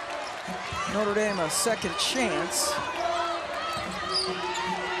gives Notre Dame a second chance.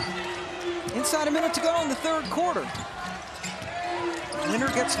 Inside a minute to go in the third quarter. Winner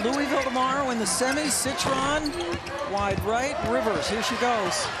gets Louisville tomorrow in the semis. Citron, wide right. Rivers, here she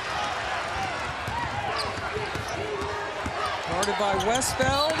goes. Guarded by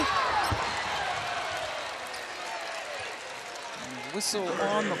Westbeld. Whistle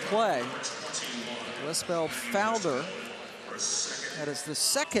on the play. Westbeld fouled her. That is the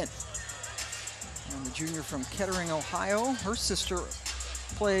second. And the junior from Kettering, Ohio. Her sister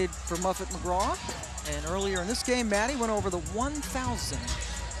played for Muffet-McGraw. And earlier in this game, Maddy went over the 1,000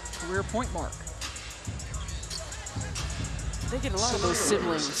 career point mark. They get a lot of those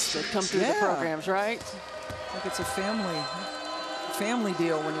siblings that come through the programs, right? I think it's a family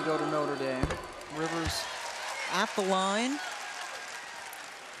deal when you go to Notre Dame. Rivers at the line.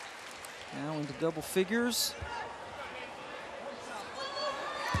 Now into double figures.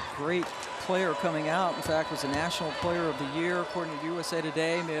 Great player coming out. In fact, was a National Player of the Year according to USA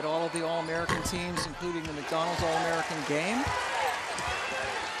Today. Made all of the All-American teams, including the McDonald's All-American game.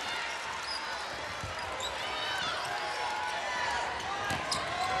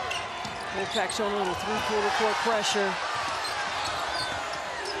 Wolfpack showing a little three-quarter court pressure.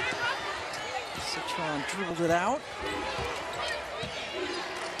 Citron dribbled it out.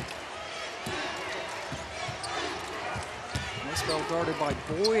 Westbeld guarded by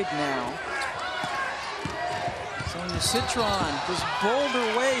Boyd now. Sonia Citron just bowled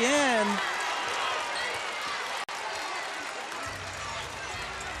her way in.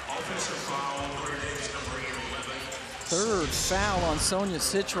 Offensive foul, Notre Dame's number 11. Third foul on Sonia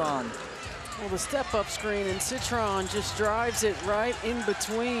Citron. Well, the step-up screen, and Citron just drives it right in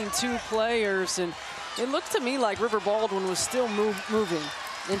between two players. And it looked to me like River Baldwin was still moving.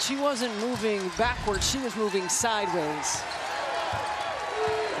 And she wasn't moving backwards, she was moving sideways.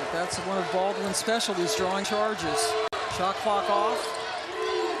 But that's one of Baldwin's specialties, drawing charges. Shot clock off.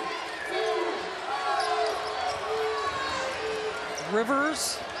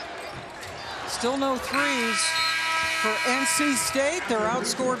 Rivers, still no threes for NC State. They're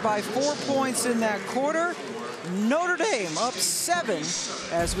outscored by 4 points in that quarter. Notre Dame up 7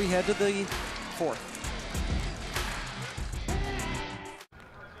 as we head to the fourth.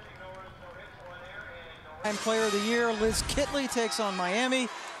 Player of the Year, Liz Kitley takes on Miami,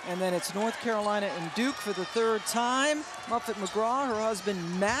 and then it's North Carolina and Duke for the third time. Muffet-McGraw, her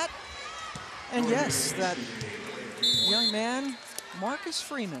husband Matt, and yes, that young man, Marcus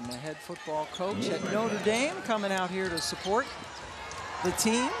Freeman, the head football coach at Notre Dame, coming out here to support the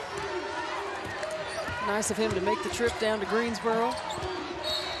team. Nice of him to make the trip down to Greensboro.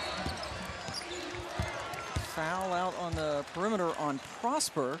 Foul out on the perimeter on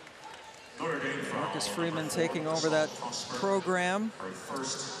Prosper. Marcus Freeman taking over that program.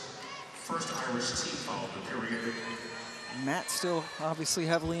 First Irish team foul of the period. Matt still obviously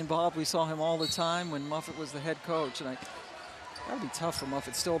heavily involved. We saw him all the time when Muffet was the head coach, and that'd be tough for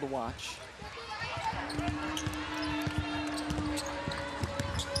Muffet still to watch.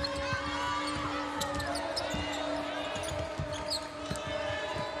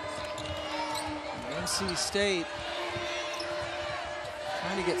 NC State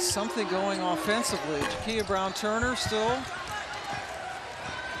trying to get something going offensively. Jakia Brown-Turner still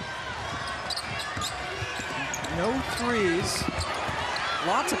no threes.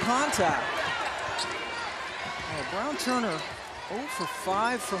 Lots of contact. Brown Turner 0 for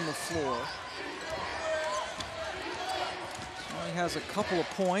 5 from the floor. So he has a couple of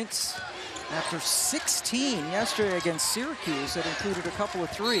points after 16 yesterday against Syracuse that included a couple of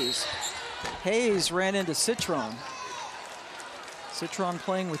threes. Hayes ran into Citron. Citron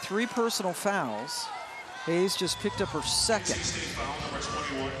playing with 3 personal fouls. Hayes just picked up her second.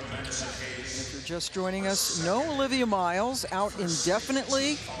 If you're just joining us, no Olivia Miles, out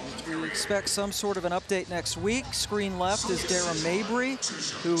indefinitely. We expect some sort of an update next week. Screen left is Dara Mabry,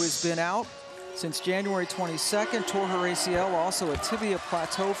 who has been out since January 22nd, tore her ACL, also a tibia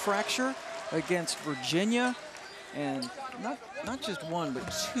plateau fracture against Virginia. And not just one,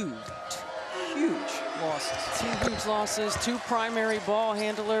 but two huge losses. 2 huge losses, 2 primary ball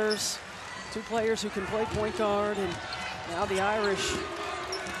handlers, 2 players who can play point guard, and now the Irish,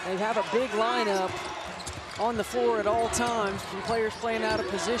 they have a big lineup on the floor at all times, from players playing out of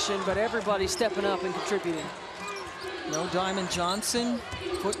position, but everybody stepping up and contributing. No Diamond Johnson,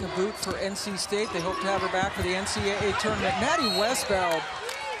 foot in the boot for NC State. They hope to have her back for the NCAA tournament. Maddy Westbeld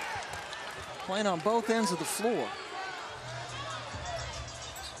playing on both ends of the floor.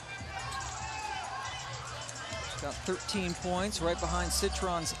 She's got 13 points, right behind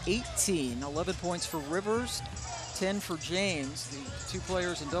Citron's 18. 11 points for Rivers, 10 for James. The 2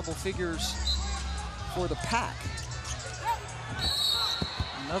 players in double figures for the Pack.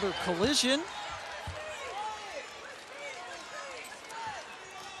 Another collision.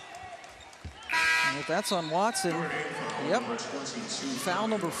 And if that's on Watson, yep. Foul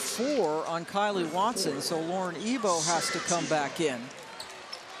number 4 on Kylie Watson, so Lauren Ebo has to come back in.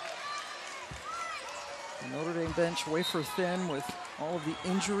 The Notre Dame bench wafer thin with all of the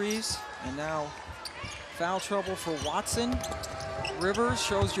injuries, and now foul trouble for Watson. Rivers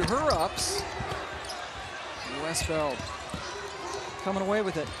shows you her ups. Westbeld coming away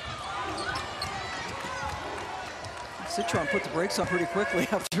with it. Citron put the brakes on pretty quickly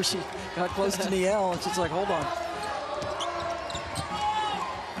after she got close to Niel, and she's like, hold on.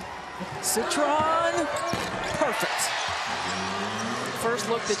 Citron, perfect. First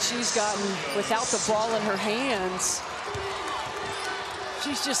look that she's gotten without the ball in her hands.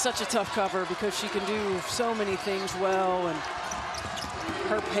 She's just such a tough cover because she can do so many things well, and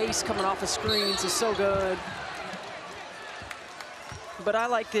her pace coming off of screens is so good. But I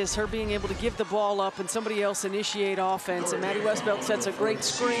like this, her being able to give the ball up and somebody else initiate offense. And Maddy Westbeld sets a great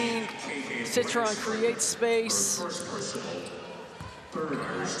screen. Citron creates space.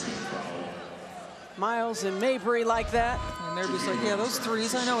 Miles and Mabry like that. And they're just like, yeah, those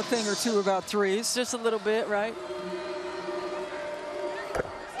threes, I know a thing or two about threes. Just a little bit, right?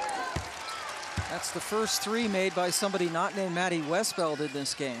 That's the first 3 made by somebody not named Maddy Westbeld in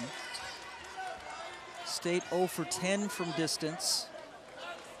this game. State 0 for 10 from distance.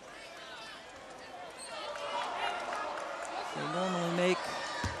 They normally make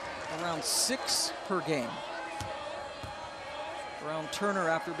around 6 per game. Brown Turner,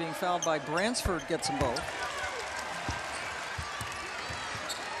 after being fouled by Bransford, gets them both.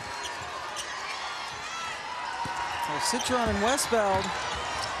 So Citron and Westbeld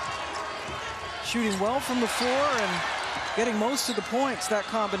shooting well from the floor and getting most of the points, that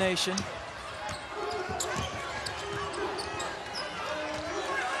combination.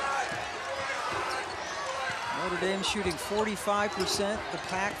 Notre Dame shooting 45%, the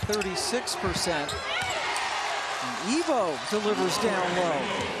Pack 36%. And Evo delivers down low.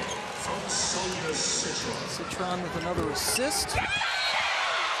 Citron with another assist.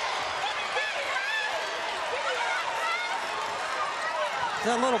 Is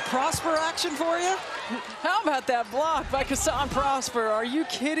that a little Prosper action for you? How about that block by Kassan Prosper? Are you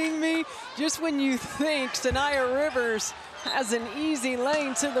kidding me? Just when you think Saniya Rivers has an easy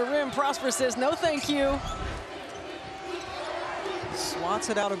lane to the rim, Prosper says, no thank you. Slots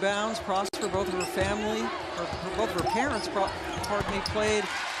it out of bounds. Prosper, both of her family, or both of her parents, played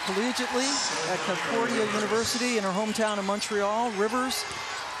collegiately at Concordia University in her hometown of Montreal. Rivers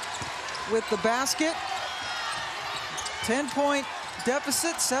with the basket. 10-point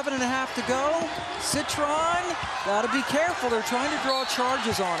deficit, 7.5 to go. Citron, gotta be careful. They're trying to draw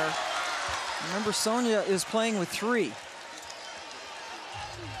charges on her. Remember, Sonia is playing with 3.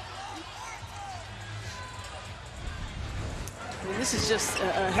 I mean, this is just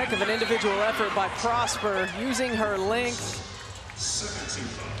a heck of an individual effort by Prosper, using her length.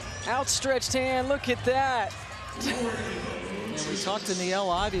 Outstretched hand, look at that. And we talked to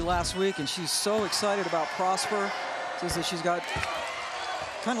Niele Ivey last week, and she's so excited about Prosper. Says that she's got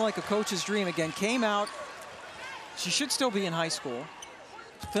kind of like a coach's dream. Again, came out, she should still be in high school.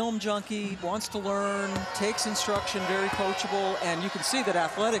 film junkie, wants to learn, takes instruction, very coachable, and you can see that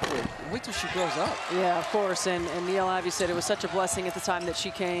athletically. Wait till she grows up. Yeah, of course, and Neil Ivey said it was such a blessing at the time that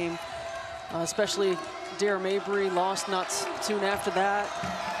she came, especially Dara Mabry lost not soon after that.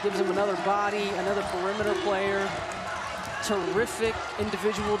 Gives him another body, another perimeter player, terrific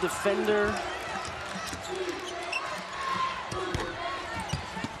individual defender.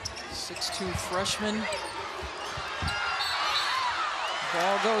 6'2" freshman.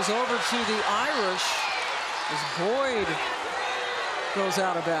 Ball goes over to the Irish as Boyd goes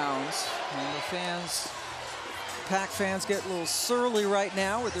out of bounds. And the fans, Pack fans, get a little surly right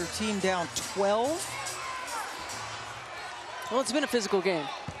now with their team down 12. Well, it's been a physical game,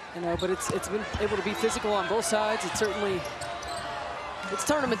 you know, but it's been able to be physical on both sides. It's certainly, it's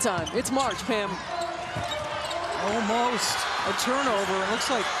tournament time. It's March, Pam. Almost a turnover. It looks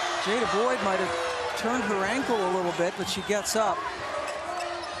like Jada Boyd might have turned her ankle a little bit, but she gets up.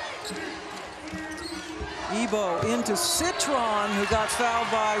 Ebo into Citron, who got fouled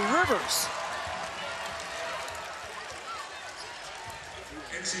by Rivers.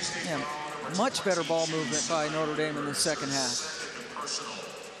 Yeah, much better ball movement by Notre Dame in the second half.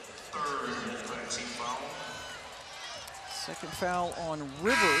 Second foul on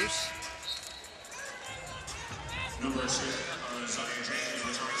Rivers.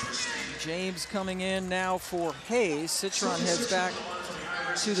 James coming in now for Hayes. Citron heads back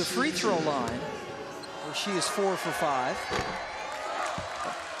to the free throw line, where she is 4 for 5.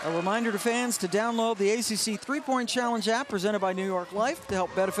 A reminder to fans to download the ACC 3-Point Challenge app presented by New York Life to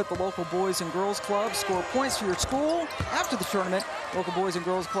help benefit the local Boys and Girls Club. Score points for your school. After the tournament, local Boys and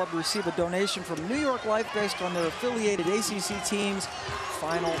Girls Club will receive a donation from New York Life based on their affiliated ACC team's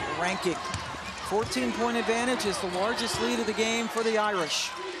final ranking. 14-point advantage is the largest lead of the game for the Irish.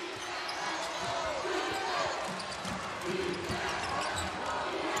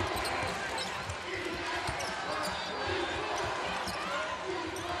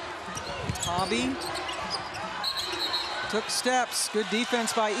 Hobby took steps. Good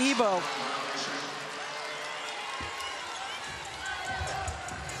defense by Ebo.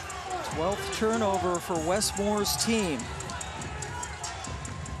 Twelfth turnover for Westmore's team.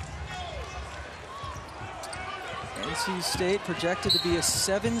 NC State projected to be a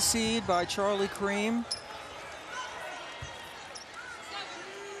 7 seed by Charlie Cream.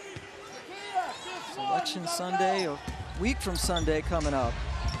 Selection Sunday, a week from Sunday coming up.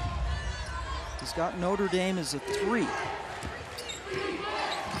 He's got Notre Dame as a 3.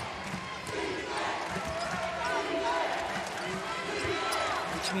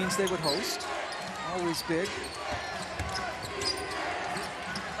 Which means they would host. Always big.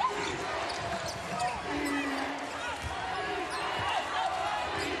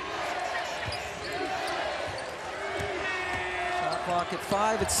 Shot clock at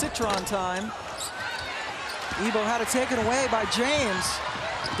 5. It's Citron time. Ebo had it taken away by James.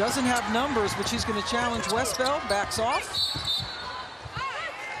 Doesn't have numbers, but she's going to challenge Westbeld. Backs off.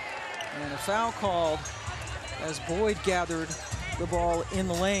 And a foul called as Boyd gathered the ball in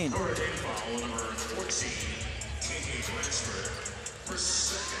the lane.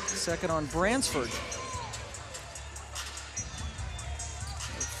 Second on Bransford.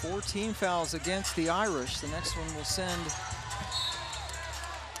 14 fouls against the Irish. The next one will send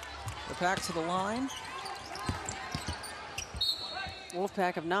the Pack to the line.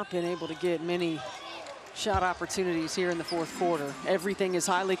 Wolfpack have not been able to get many shot opportunities here in the fourth quarter. Everything is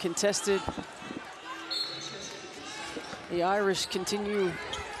highly contested. The Irish continue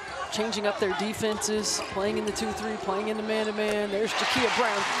changing up their defenses, playing in the 2-3, playing in the man-to-man. There's Jakia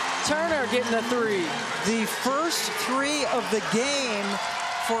Brown Turner getting a 3. The first 3 of the game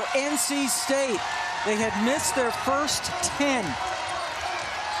for NC State. They had missed their first 10.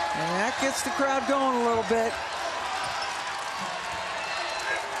 And that gets the crowd going a little bit.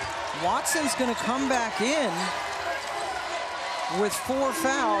 Watson's going to come back in with 4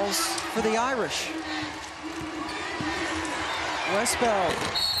 fouls for the Irish. Westbeld.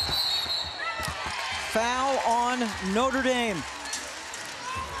 Foul on Notre Dame.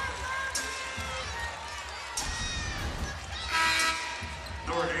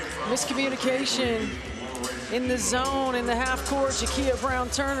 Miscommunication in the zone in the half court. Jakia Brown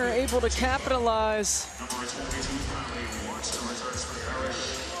Turner able to capitalize.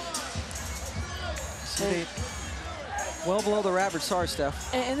 Well below their average. Sorry,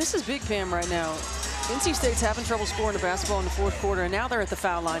 Steph. And this is big, Pam, right now. NC State's having trouble scoring the basketball in the fourth quarter, and now they're at the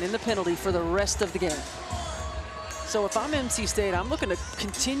foul line in the penalty for the rest of the game. So if I'm NC State, I'm looking to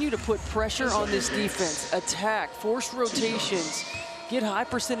continue to put pressure on this defense, attack, force rotations, get high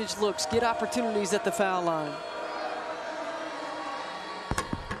percentage looks, get opportunities at the foul line.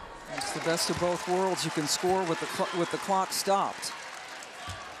 It's the best of both worlds. You can score with the clock stopped.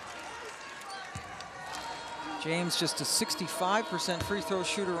 James just a 65% free throw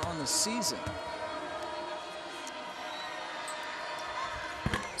shooter on the season.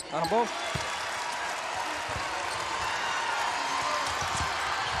 Got them both.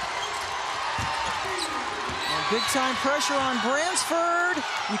 And big time pressure on Bransford.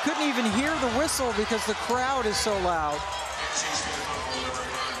 You couldn't even hear the whistle because the crowd is so loud.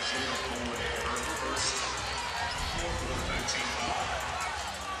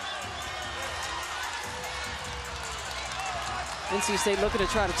 NC State looking to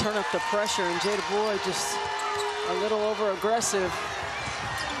try to turn up the pressure, and Jada Boyd just a little over aggressive.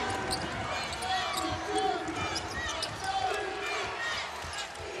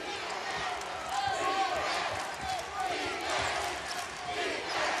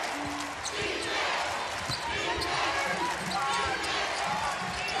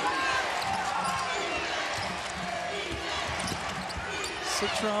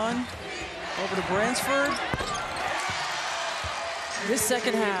 Citron over to Bransford. This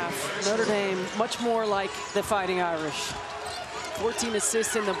second half, Notre Dame much more like the Fighting Irish. 14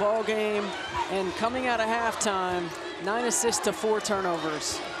 assists in the ball game, and coming out of halftime, 9 assists to 4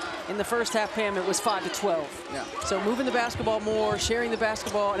 turnovers. In the first half, Pam, it was 5 to 12. Yeah. So moving the basketball more, sharing the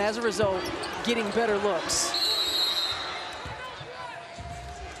basketball, and as a result, getting better looks.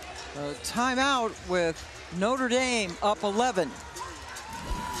 A timeout with Notre Dame up 11.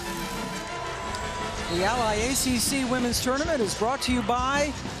 The Ally ACC Women's Tournament is brought to you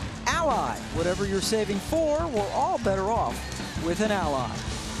by Ally. Whatever you're saving for, we're all better off with an Ally.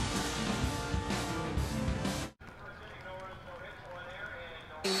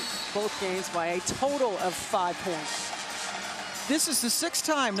 Both games by a total of 5 points. This is the 6th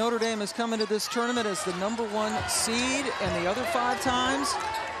time Notre Dame has come into this tournament as the #1 seed, and the other 5 times,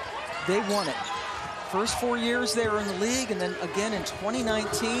 they won it. First 4 years they were in the league, and then again in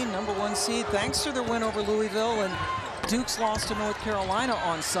 2019, #1 seed, thanks to their win over Louisville, and Duke's loss to North Carolina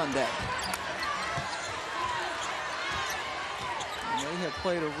on Sunday. And they have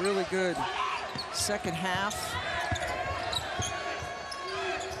played a really good second half.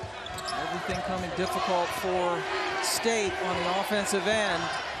 Everything coming difficult for State on the offensive end.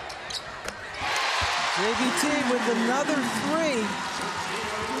 JVT with another 3,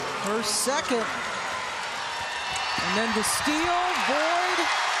 her second. And then the steal, Boyd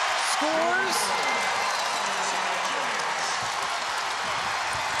scores.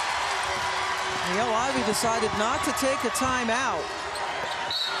 Neil Ivey decided not to take a timeout.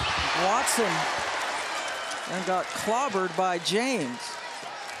 Watson and got clobbered by James.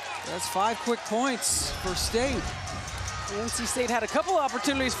 That's 5 quick points for State. NC State had a couple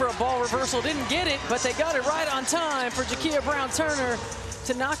opportunities for a ball reversal, didn't get it, but they got it right on time for Jakia Brown-Turner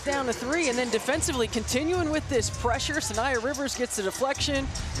to knock down the 3, and then defensively continuing with this pressure. Saniya Rivers gets the deflection,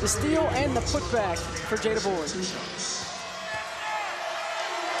 the steal, and the putback for Jada Boyd.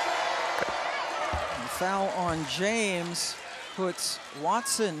 The foul on James puts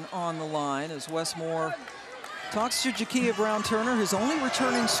Watson on the line as Westmore talks to Jakia Brown-Turner, his only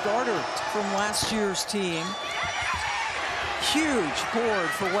returning starter from last year's team. Huge board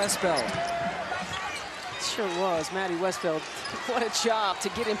for Westbeld. Sure was. Maddy Westbeld, what a job to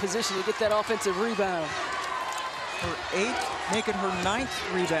get in position to get that offensive rebound. Her 8th, making her 9th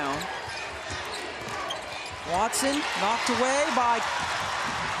rebound. Watson knocked away by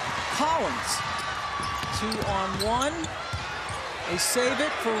Collins. 2-on-1. They save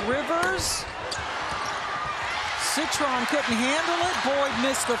it for Rivers. Citron couldn't handle it. Boyd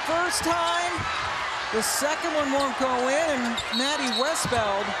missed the first time. The second one won't go in, and Maddy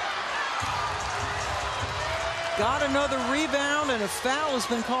Westbeld got another rebound, and a foul has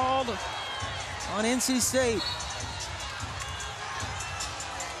been called on NC State.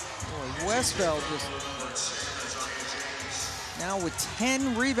 Boy, Westbeld just now with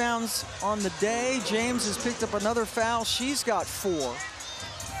 10 rebounds on the day. James has picked up another foul. She's got 4.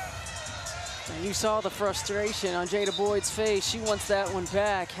 And you saw the frustration on Jada Boyd's face. She wants that one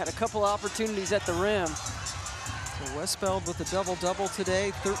back. Had a couple opportunities at the rim. So Westbeld with a double-double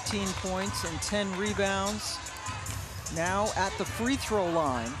today, 13 points and 10 rebounds. Now at the free throw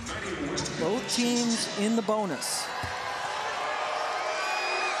line. Both teams in the bonus.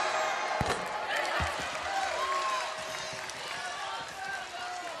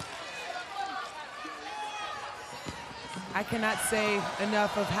 I cannot say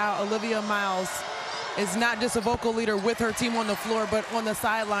enough of how Olivia Miles is not just a vocal leader with her team on the floor, but on the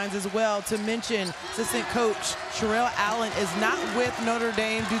sidelines as well. To mention, assistant coach Sherelle Allen is not with Notre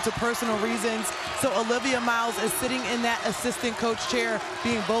Dame due to personal reasons. So Olivia Miles is sitting in that assistant coach chair,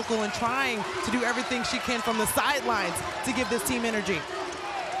 being vocal and trying to do everything she can from the sidelines to give this team energy.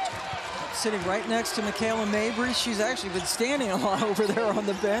 Sitting right next to Michaela Mabry. She's actually been standing a lot over there on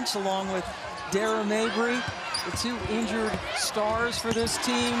the bench, along with Dara Mabry, the two injured stars for this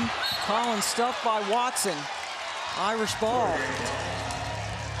team. Collins stuffed by Watson. Irish ball.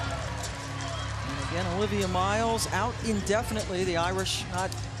 And again, Olivia Miles out indefinitely. The Irish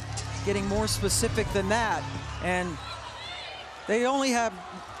not getting more specific than that. And they only have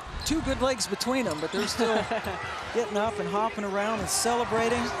 2 good legs between them, but they're still getting up and hopping around and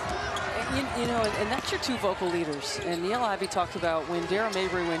celebrating. You know, and that's your 2 vocal leaders. And Neil Ivey talked about when Dara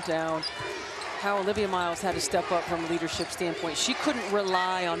Mabry went down, how Olivia Miles had to step up from a leadership standpoint. She couldn't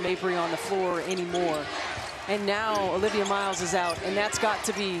rely on Mabry on the floor anymore. And now Olivia Miles is out, and that's got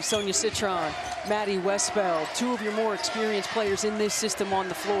to be Sonia Citron, Maddy Westbeld, 2 of your more experienced players in this system on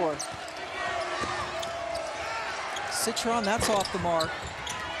the floor. Citron, that's off the mark.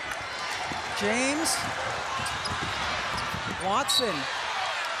 James. Watson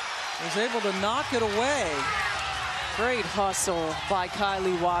was able to knock it away. Great hustle by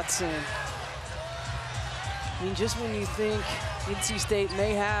Kylie Watson. I mean, just when you think NC State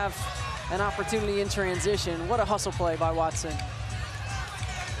may have an opportunity in transition, what a hustle play by Watson.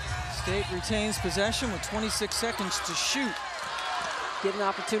 State retains possession with 26 seconds to shoot. Get an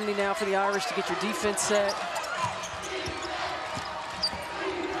opportunity now for the Irish to get your defense set.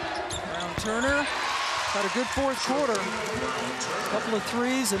 Brown Turner had a good 4th quarter. A couple of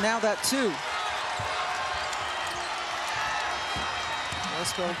threes, and now that 2.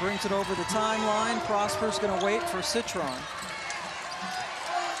 Westbeld brings it over the timeline. Prosper's going to wait for Citron.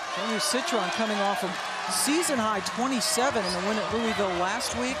 Citron coming off a season-high 27 in the win at Louisville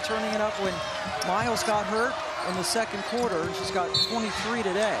last week, turning it up when Miles got hurt in the 2nd quarter. She's got 23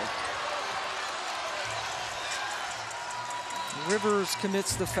 today. Rivers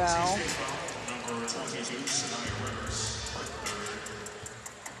commits the foul.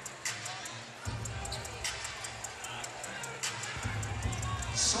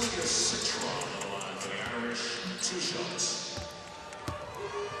 Sonia Citron on the line for the Irish, 2 shots.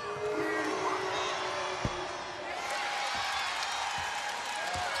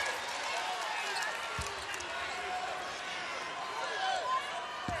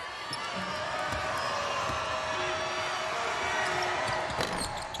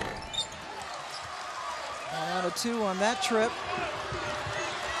 Out of 2 on that trip.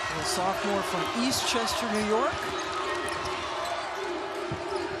 The sophomore from Eastchester, New York.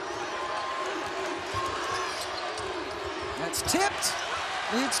 That's tipped,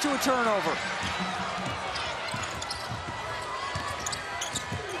 leads to a turnover.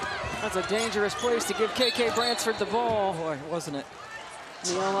 That's a dangerous place to give KK Bransford the ball. Boy, wasn't it?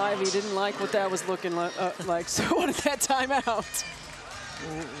 Neil Ivey didn't like what that was looking like, so wanted that timeout.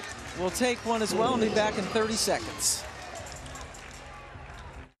 We'll take one as well and be back in 30 seconds.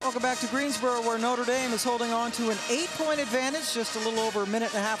 Welcome back to Greensboro, where Notre Dame is holding on to an 8-point advantage. Just a little over a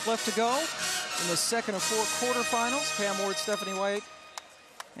minute and a half left to go in the 2nd of 4 quarterfinals. Pam Ward, Stephanie White,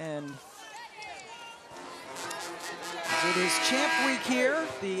 and it is Champ Week here.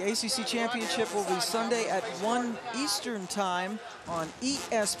 The ACC Championship will be Sunday at 1 Eastern Time on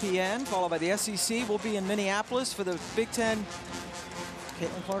ESPN, followed by the SEC. We'll be in Minneapolis for the Big Ten.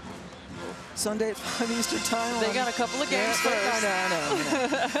 Caitlin Clark. Sunday at 5 Eastern Time. They got a couple of games first. I know.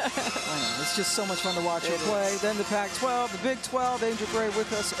 It's just so much fun to watch her play. Then the Pac-12, the Big 12. Angel Gray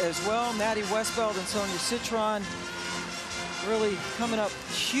with us as well. Maddy Westbeld and Sonia Citron really coming up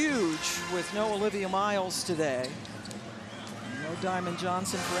huge with no Olivia Miles today. No Diamond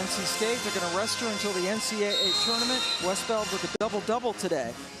Johnson for NC State. They're going to rest her until the NCAA tournament. Westbeld with a double-double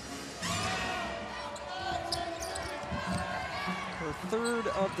today. Her 3rd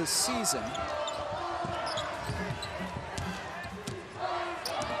of the season.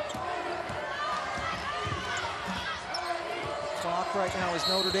 Clock right now is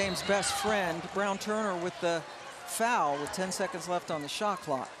Notre Dame's best friend. Brown Turner with the foul with 10 seconds left on the shot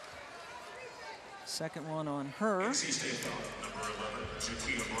clock. Second one on her.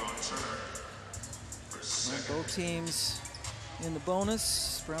 Both teams in the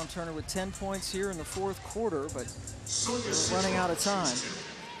bonus. Brown Turner with 10 points here in the 4th quarter, but we're running out of time.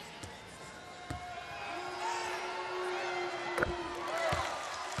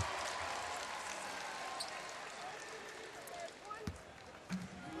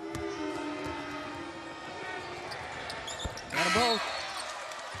 Got them both.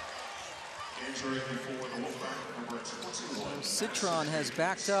 Entering for the Wolfpack, number 21. Citron has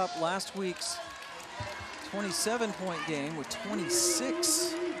backed up last week's 27-point game with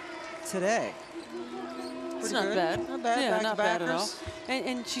 26 today. It's not bad. Not bad. Yeah, not bad at all.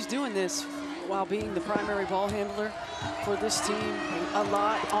 And she's doing this while being the primary ball handler for this team. A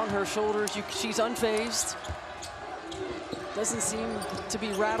lot on her shoulders. She's unfazed. Doesn't seem to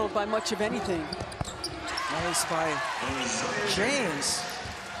be rattled by much of anything. Nice by James.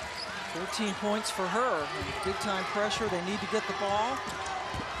 14 points for her. Big time pressure. They need to get the ball.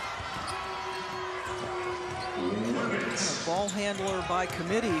 Kind of ball handler by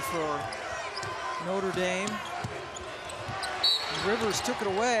committee for Notre Dame. Rivers took it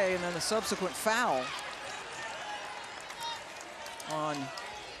away, and then a subsequent foul on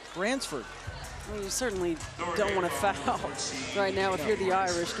Bransford. Well, you certainly don't want to foul right now if you're the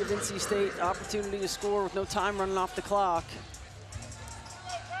Irish. Give NC State opportunity to score with no time running off the clock.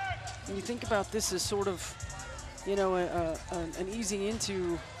 And you think about this as sort of, you know, an easy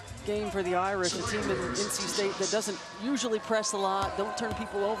into game for the Irish, a team in NC State that doesn't usually press a lot, don't turn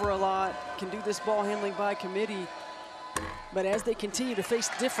people over a lot, can do this ball handling by committee. But as they continue to face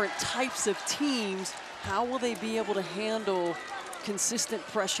different types of teams, how will they be able to handle consistent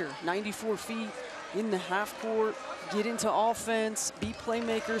pressure? 94 feet in the half court, get into offense, be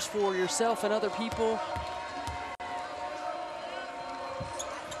playmakers for yourself and other people.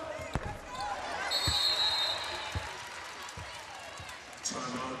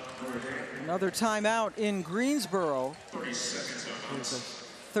 Another timeout in Greensboro.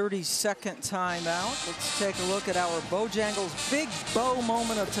 32nd timeout. Let's take a look at our Bojangles' big bow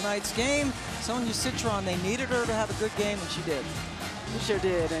moment of tonight's game. Sonia Citron, they needed her to have a good game, and she did. She sure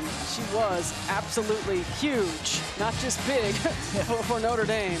did, and she was absolutely huge, not just big, for Notre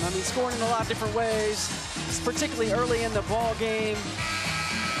Dame. I mean, scoring in a lot of different ways, particularly early in the ball game,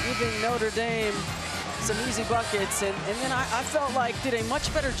 giving Notre Dame some easy buckets, and then I felt like did a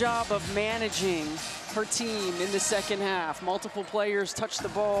much better job of managing her team in the second half. Multiple players touched the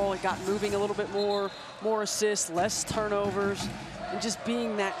ball, it got moving a little bit more assists, less turnovers, and just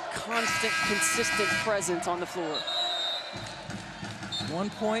being that constant, consistent presence on the floor. 1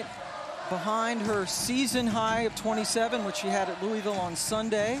 point behind her season high of 27, which she had at Louisville on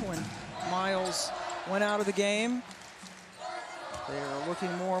Sunday when Miles went out of the game. They are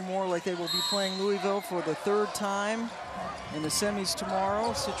looking more and more like they will be playing Louisville for the third time in the semis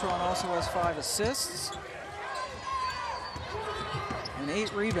tomorrow. Citron also has 5 assists and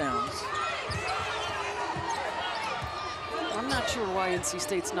 8 rebounds. I'm not sure why NC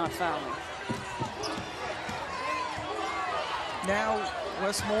State's not fouling. Now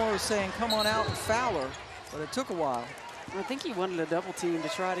Wes Moore is saying, come on out and foul her, but it took a while. I think he wanted a double team to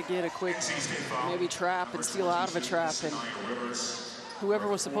try to get a quick maybe trap and steal out of a trap, and whoever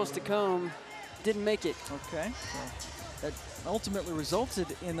was supposed to come didn't make it. Okay, so that ultimately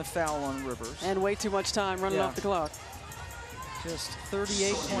resulted in the foul on Rivers. And way too much time running off the clock. Just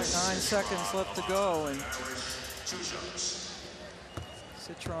 38.9 seconds left to go, and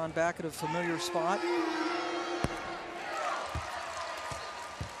Citron back at a familiar spot.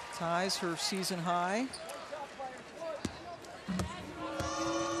 Ties her season high.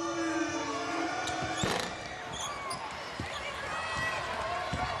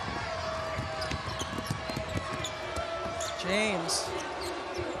 James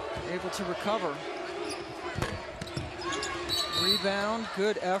able to recover. Rebound,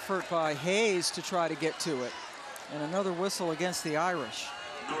 good effort by Hayes to try to get to it. And another whistle against the Irish.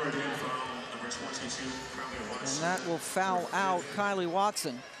 And that will foul out Kylie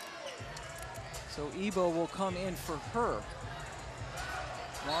Watson. So Ebo will come in for her.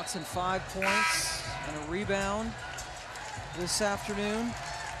 Watson 5 points and a rebound this afternoon.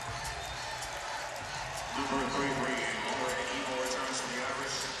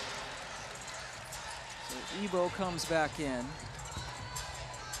 So Ebo comes back in.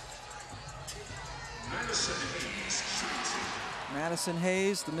 Madison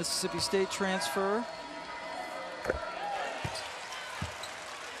Hayes, the Mississippi State transfer.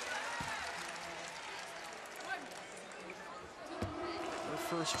 Their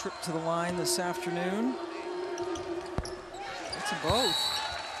first trip to the line this afternoon. It's a both.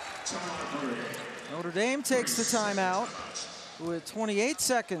 Notre Dame takes the timeout with 28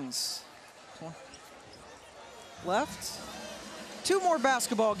 seconds left. 2 more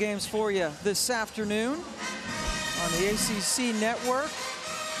basketball games for you this afternoon on the ACC network.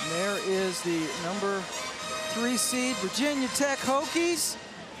 And there is the number 3 seed Virginia Tech Hokies.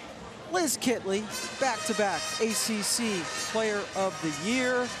 Liz Kitley, back-to-back ACC Player of the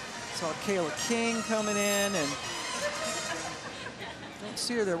Year. Saw Kayla King coming in, and don't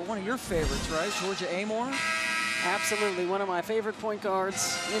see her there. One of your favorites, right? Georgia Amore? Absolutely, one of my favorite point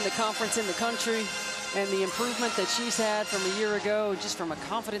guards in the conference, in the country, and the improvement that she's had from a year ago, just from a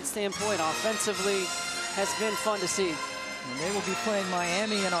confidence standpoint, offensively, has been fun to see. And they will be playing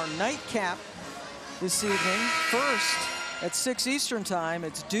Miami in our nightcap this evening. First, at 6 Eastern time,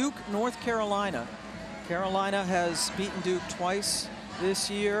 it's Duke, North Carolina. Carolina has beaten Duke twice this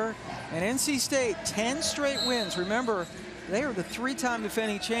year. And NC State, 10 straight wins. Remember, they are the 3-time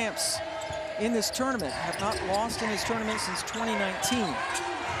defending champs in this tournament, have not lost in this tournament since 2019.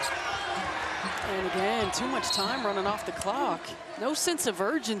 And again, too much time running off the clock. No sense of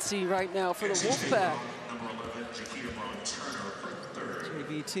urgency right now for the Wolfpack.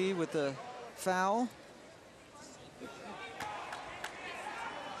 JVT with the foul.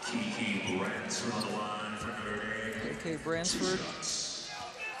 AK Bransford,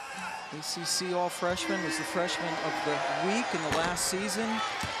 ACC all-freshman, was the freshman of the week in the last season,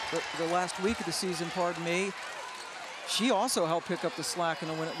 the last week of the season, pardon me. She also helped pick up the slack in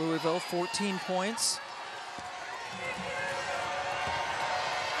the win at Louisville, 14 points.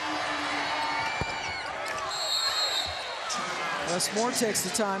 Wes Moore takes the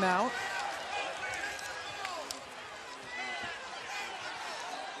timeout.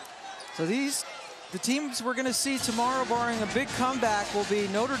 So the teams we're going to see tomorrow, barring a big comeback, will be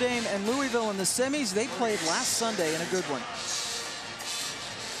Notre Dame and Louisville in the semis. They played last Sunday in a good one.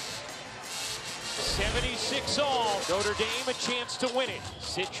 76 all. Notre Dame a chance to win it.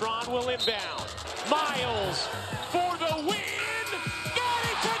 Citron will inbound. Miles for the win. Got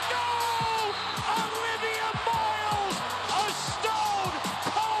it to go! Olivia Miles, a stone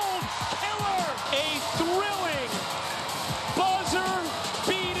cold killer. A thrilling,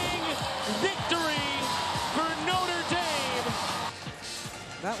 buzzer-beating victory for Notre Dame.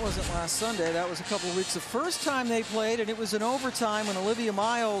 That wasn't last Sunday. That was a couple of weeks. The first time they played, and it was in overtime when Olivia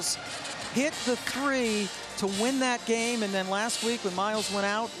Miles hit the 3 to win that game. And then last week when Miles went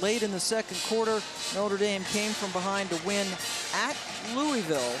out late in the second quarter, Notre Dame came from behind to win at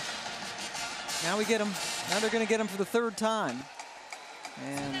Louisville. Now we get them. Now they're going to get them for the 3rd time.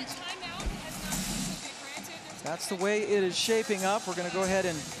 And that's the way it is shaping up. We're going to go ahead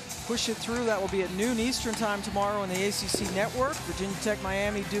and push it through. That will be at noon Eastern time tomorrow on the ACC network. Virginia Tech,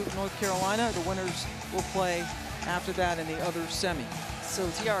 Miami, Duke, North Carolina. The winners will play after that in the other semi. So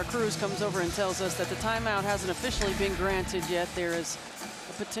Tiara Cruz comes over and tells us that the timeout hasn't officially been granted yet. There is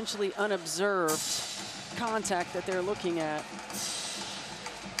a potentially unobserved contact that they're looking at.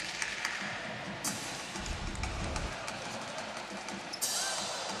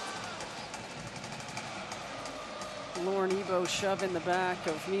 Lauren Ebo shove in the back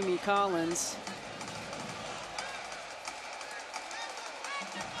of Mimi Collins.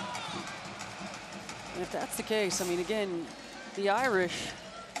 And if that's the case, I mean, again, the Irish,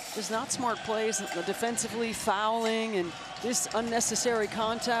 just not smart plays, defensively fouling, and this unnecessary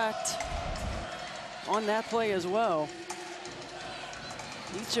contact on that play as well.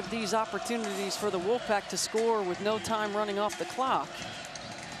 Each of these opportunities for the Wolfpack to score with no time running off the clock.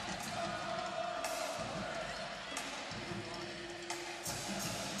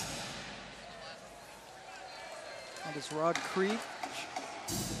 That is Rod Creech.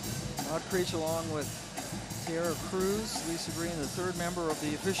 Rod Creech along with Tiara Cruz, Lisa Green, the 3rd member of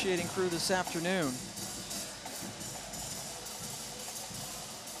the officiating crew this afternoon.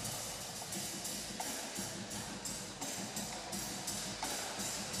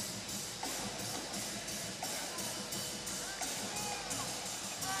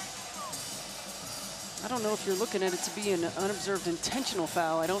 I don't know if you're looking at it to be an unobserved intentional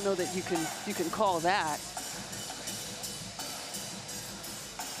foul. I don't know that you can call that.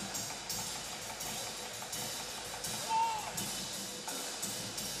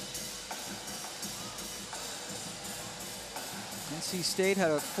 NC State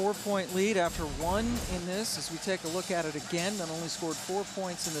had a 4-point lead after 1 in this. As we take a look at it again, then only scored 4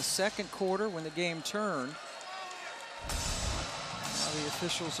 points in the second quarter when the game turned. Now the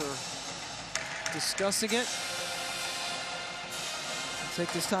officials are discussing it. I'll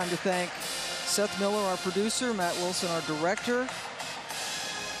take this time to thank Seth Miller, our producer, Matt Wilson, our director,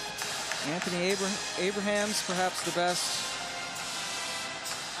 Anthony Abrahams, perhaps the best.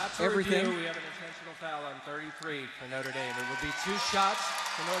 Everything. We have an intentional foul on 33 for Notre Dame. It would be 2 shots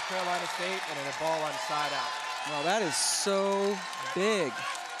for North Carolina State and then a ball on side out. Wow, that is so big.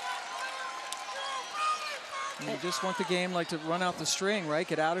 And you just want the game like to run out the string, right?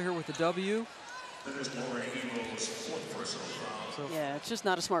 Get out of here with the W. So, yeah, it's just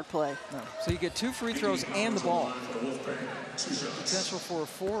not a smart play. No. So you get 2 free throws and the ball. Potential for a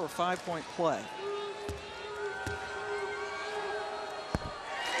 4 or 5 point play.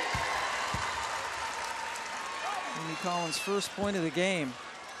 Collins' first point of the game.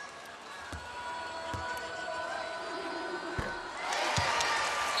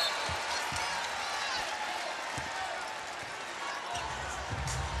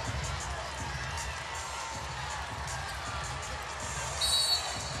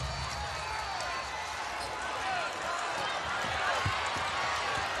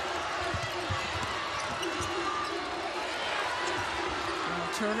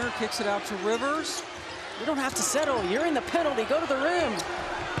 Turner kicks it out to Rivers. You don't have to settle. You're in the penalty. Go to the rim.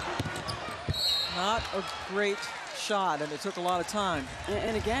 Not a great shot, and it took a lot of time.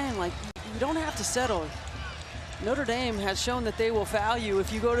 And again, like, you don't have to settle. Notre Dame has shown that they will foul you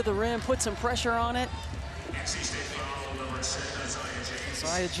if you go to the rim, put some pressure on it.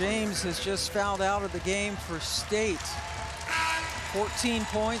 Aziaha James has just fouled out of the game for State. 14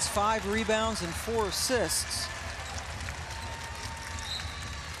 points, 5 rebounds, and 4 assists.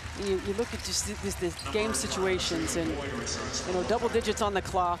 You look at just this game situations, and double digits on the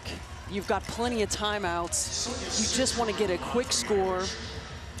clock. You've got plenty of timeouts. You just want to get a quick score.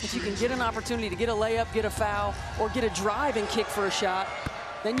 If you can get an opportunity to get a layup, get a foul, or get a drive and kick for a shot,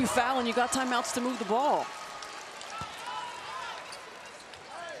 then you foul and you got timeouts to move the ball.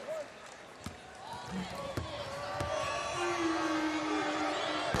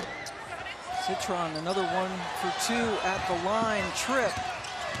 Citron, another 1 for 2 at the line. Trip.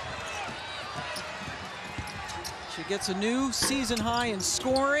 She gets a new season high in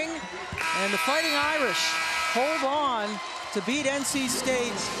scoring, and the Fighting Irish hold on to beat NC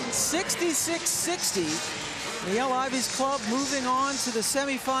State 66-60. The Yale Ivies club moving on to the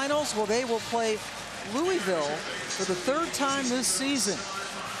semifinals. Well, they will play Louisville for the 3rd time this season.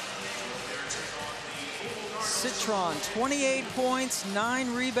 Citron, 28 points,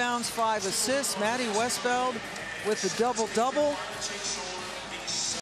 9 rebounds, 5 assists. Maddy Westbeld with the double-double.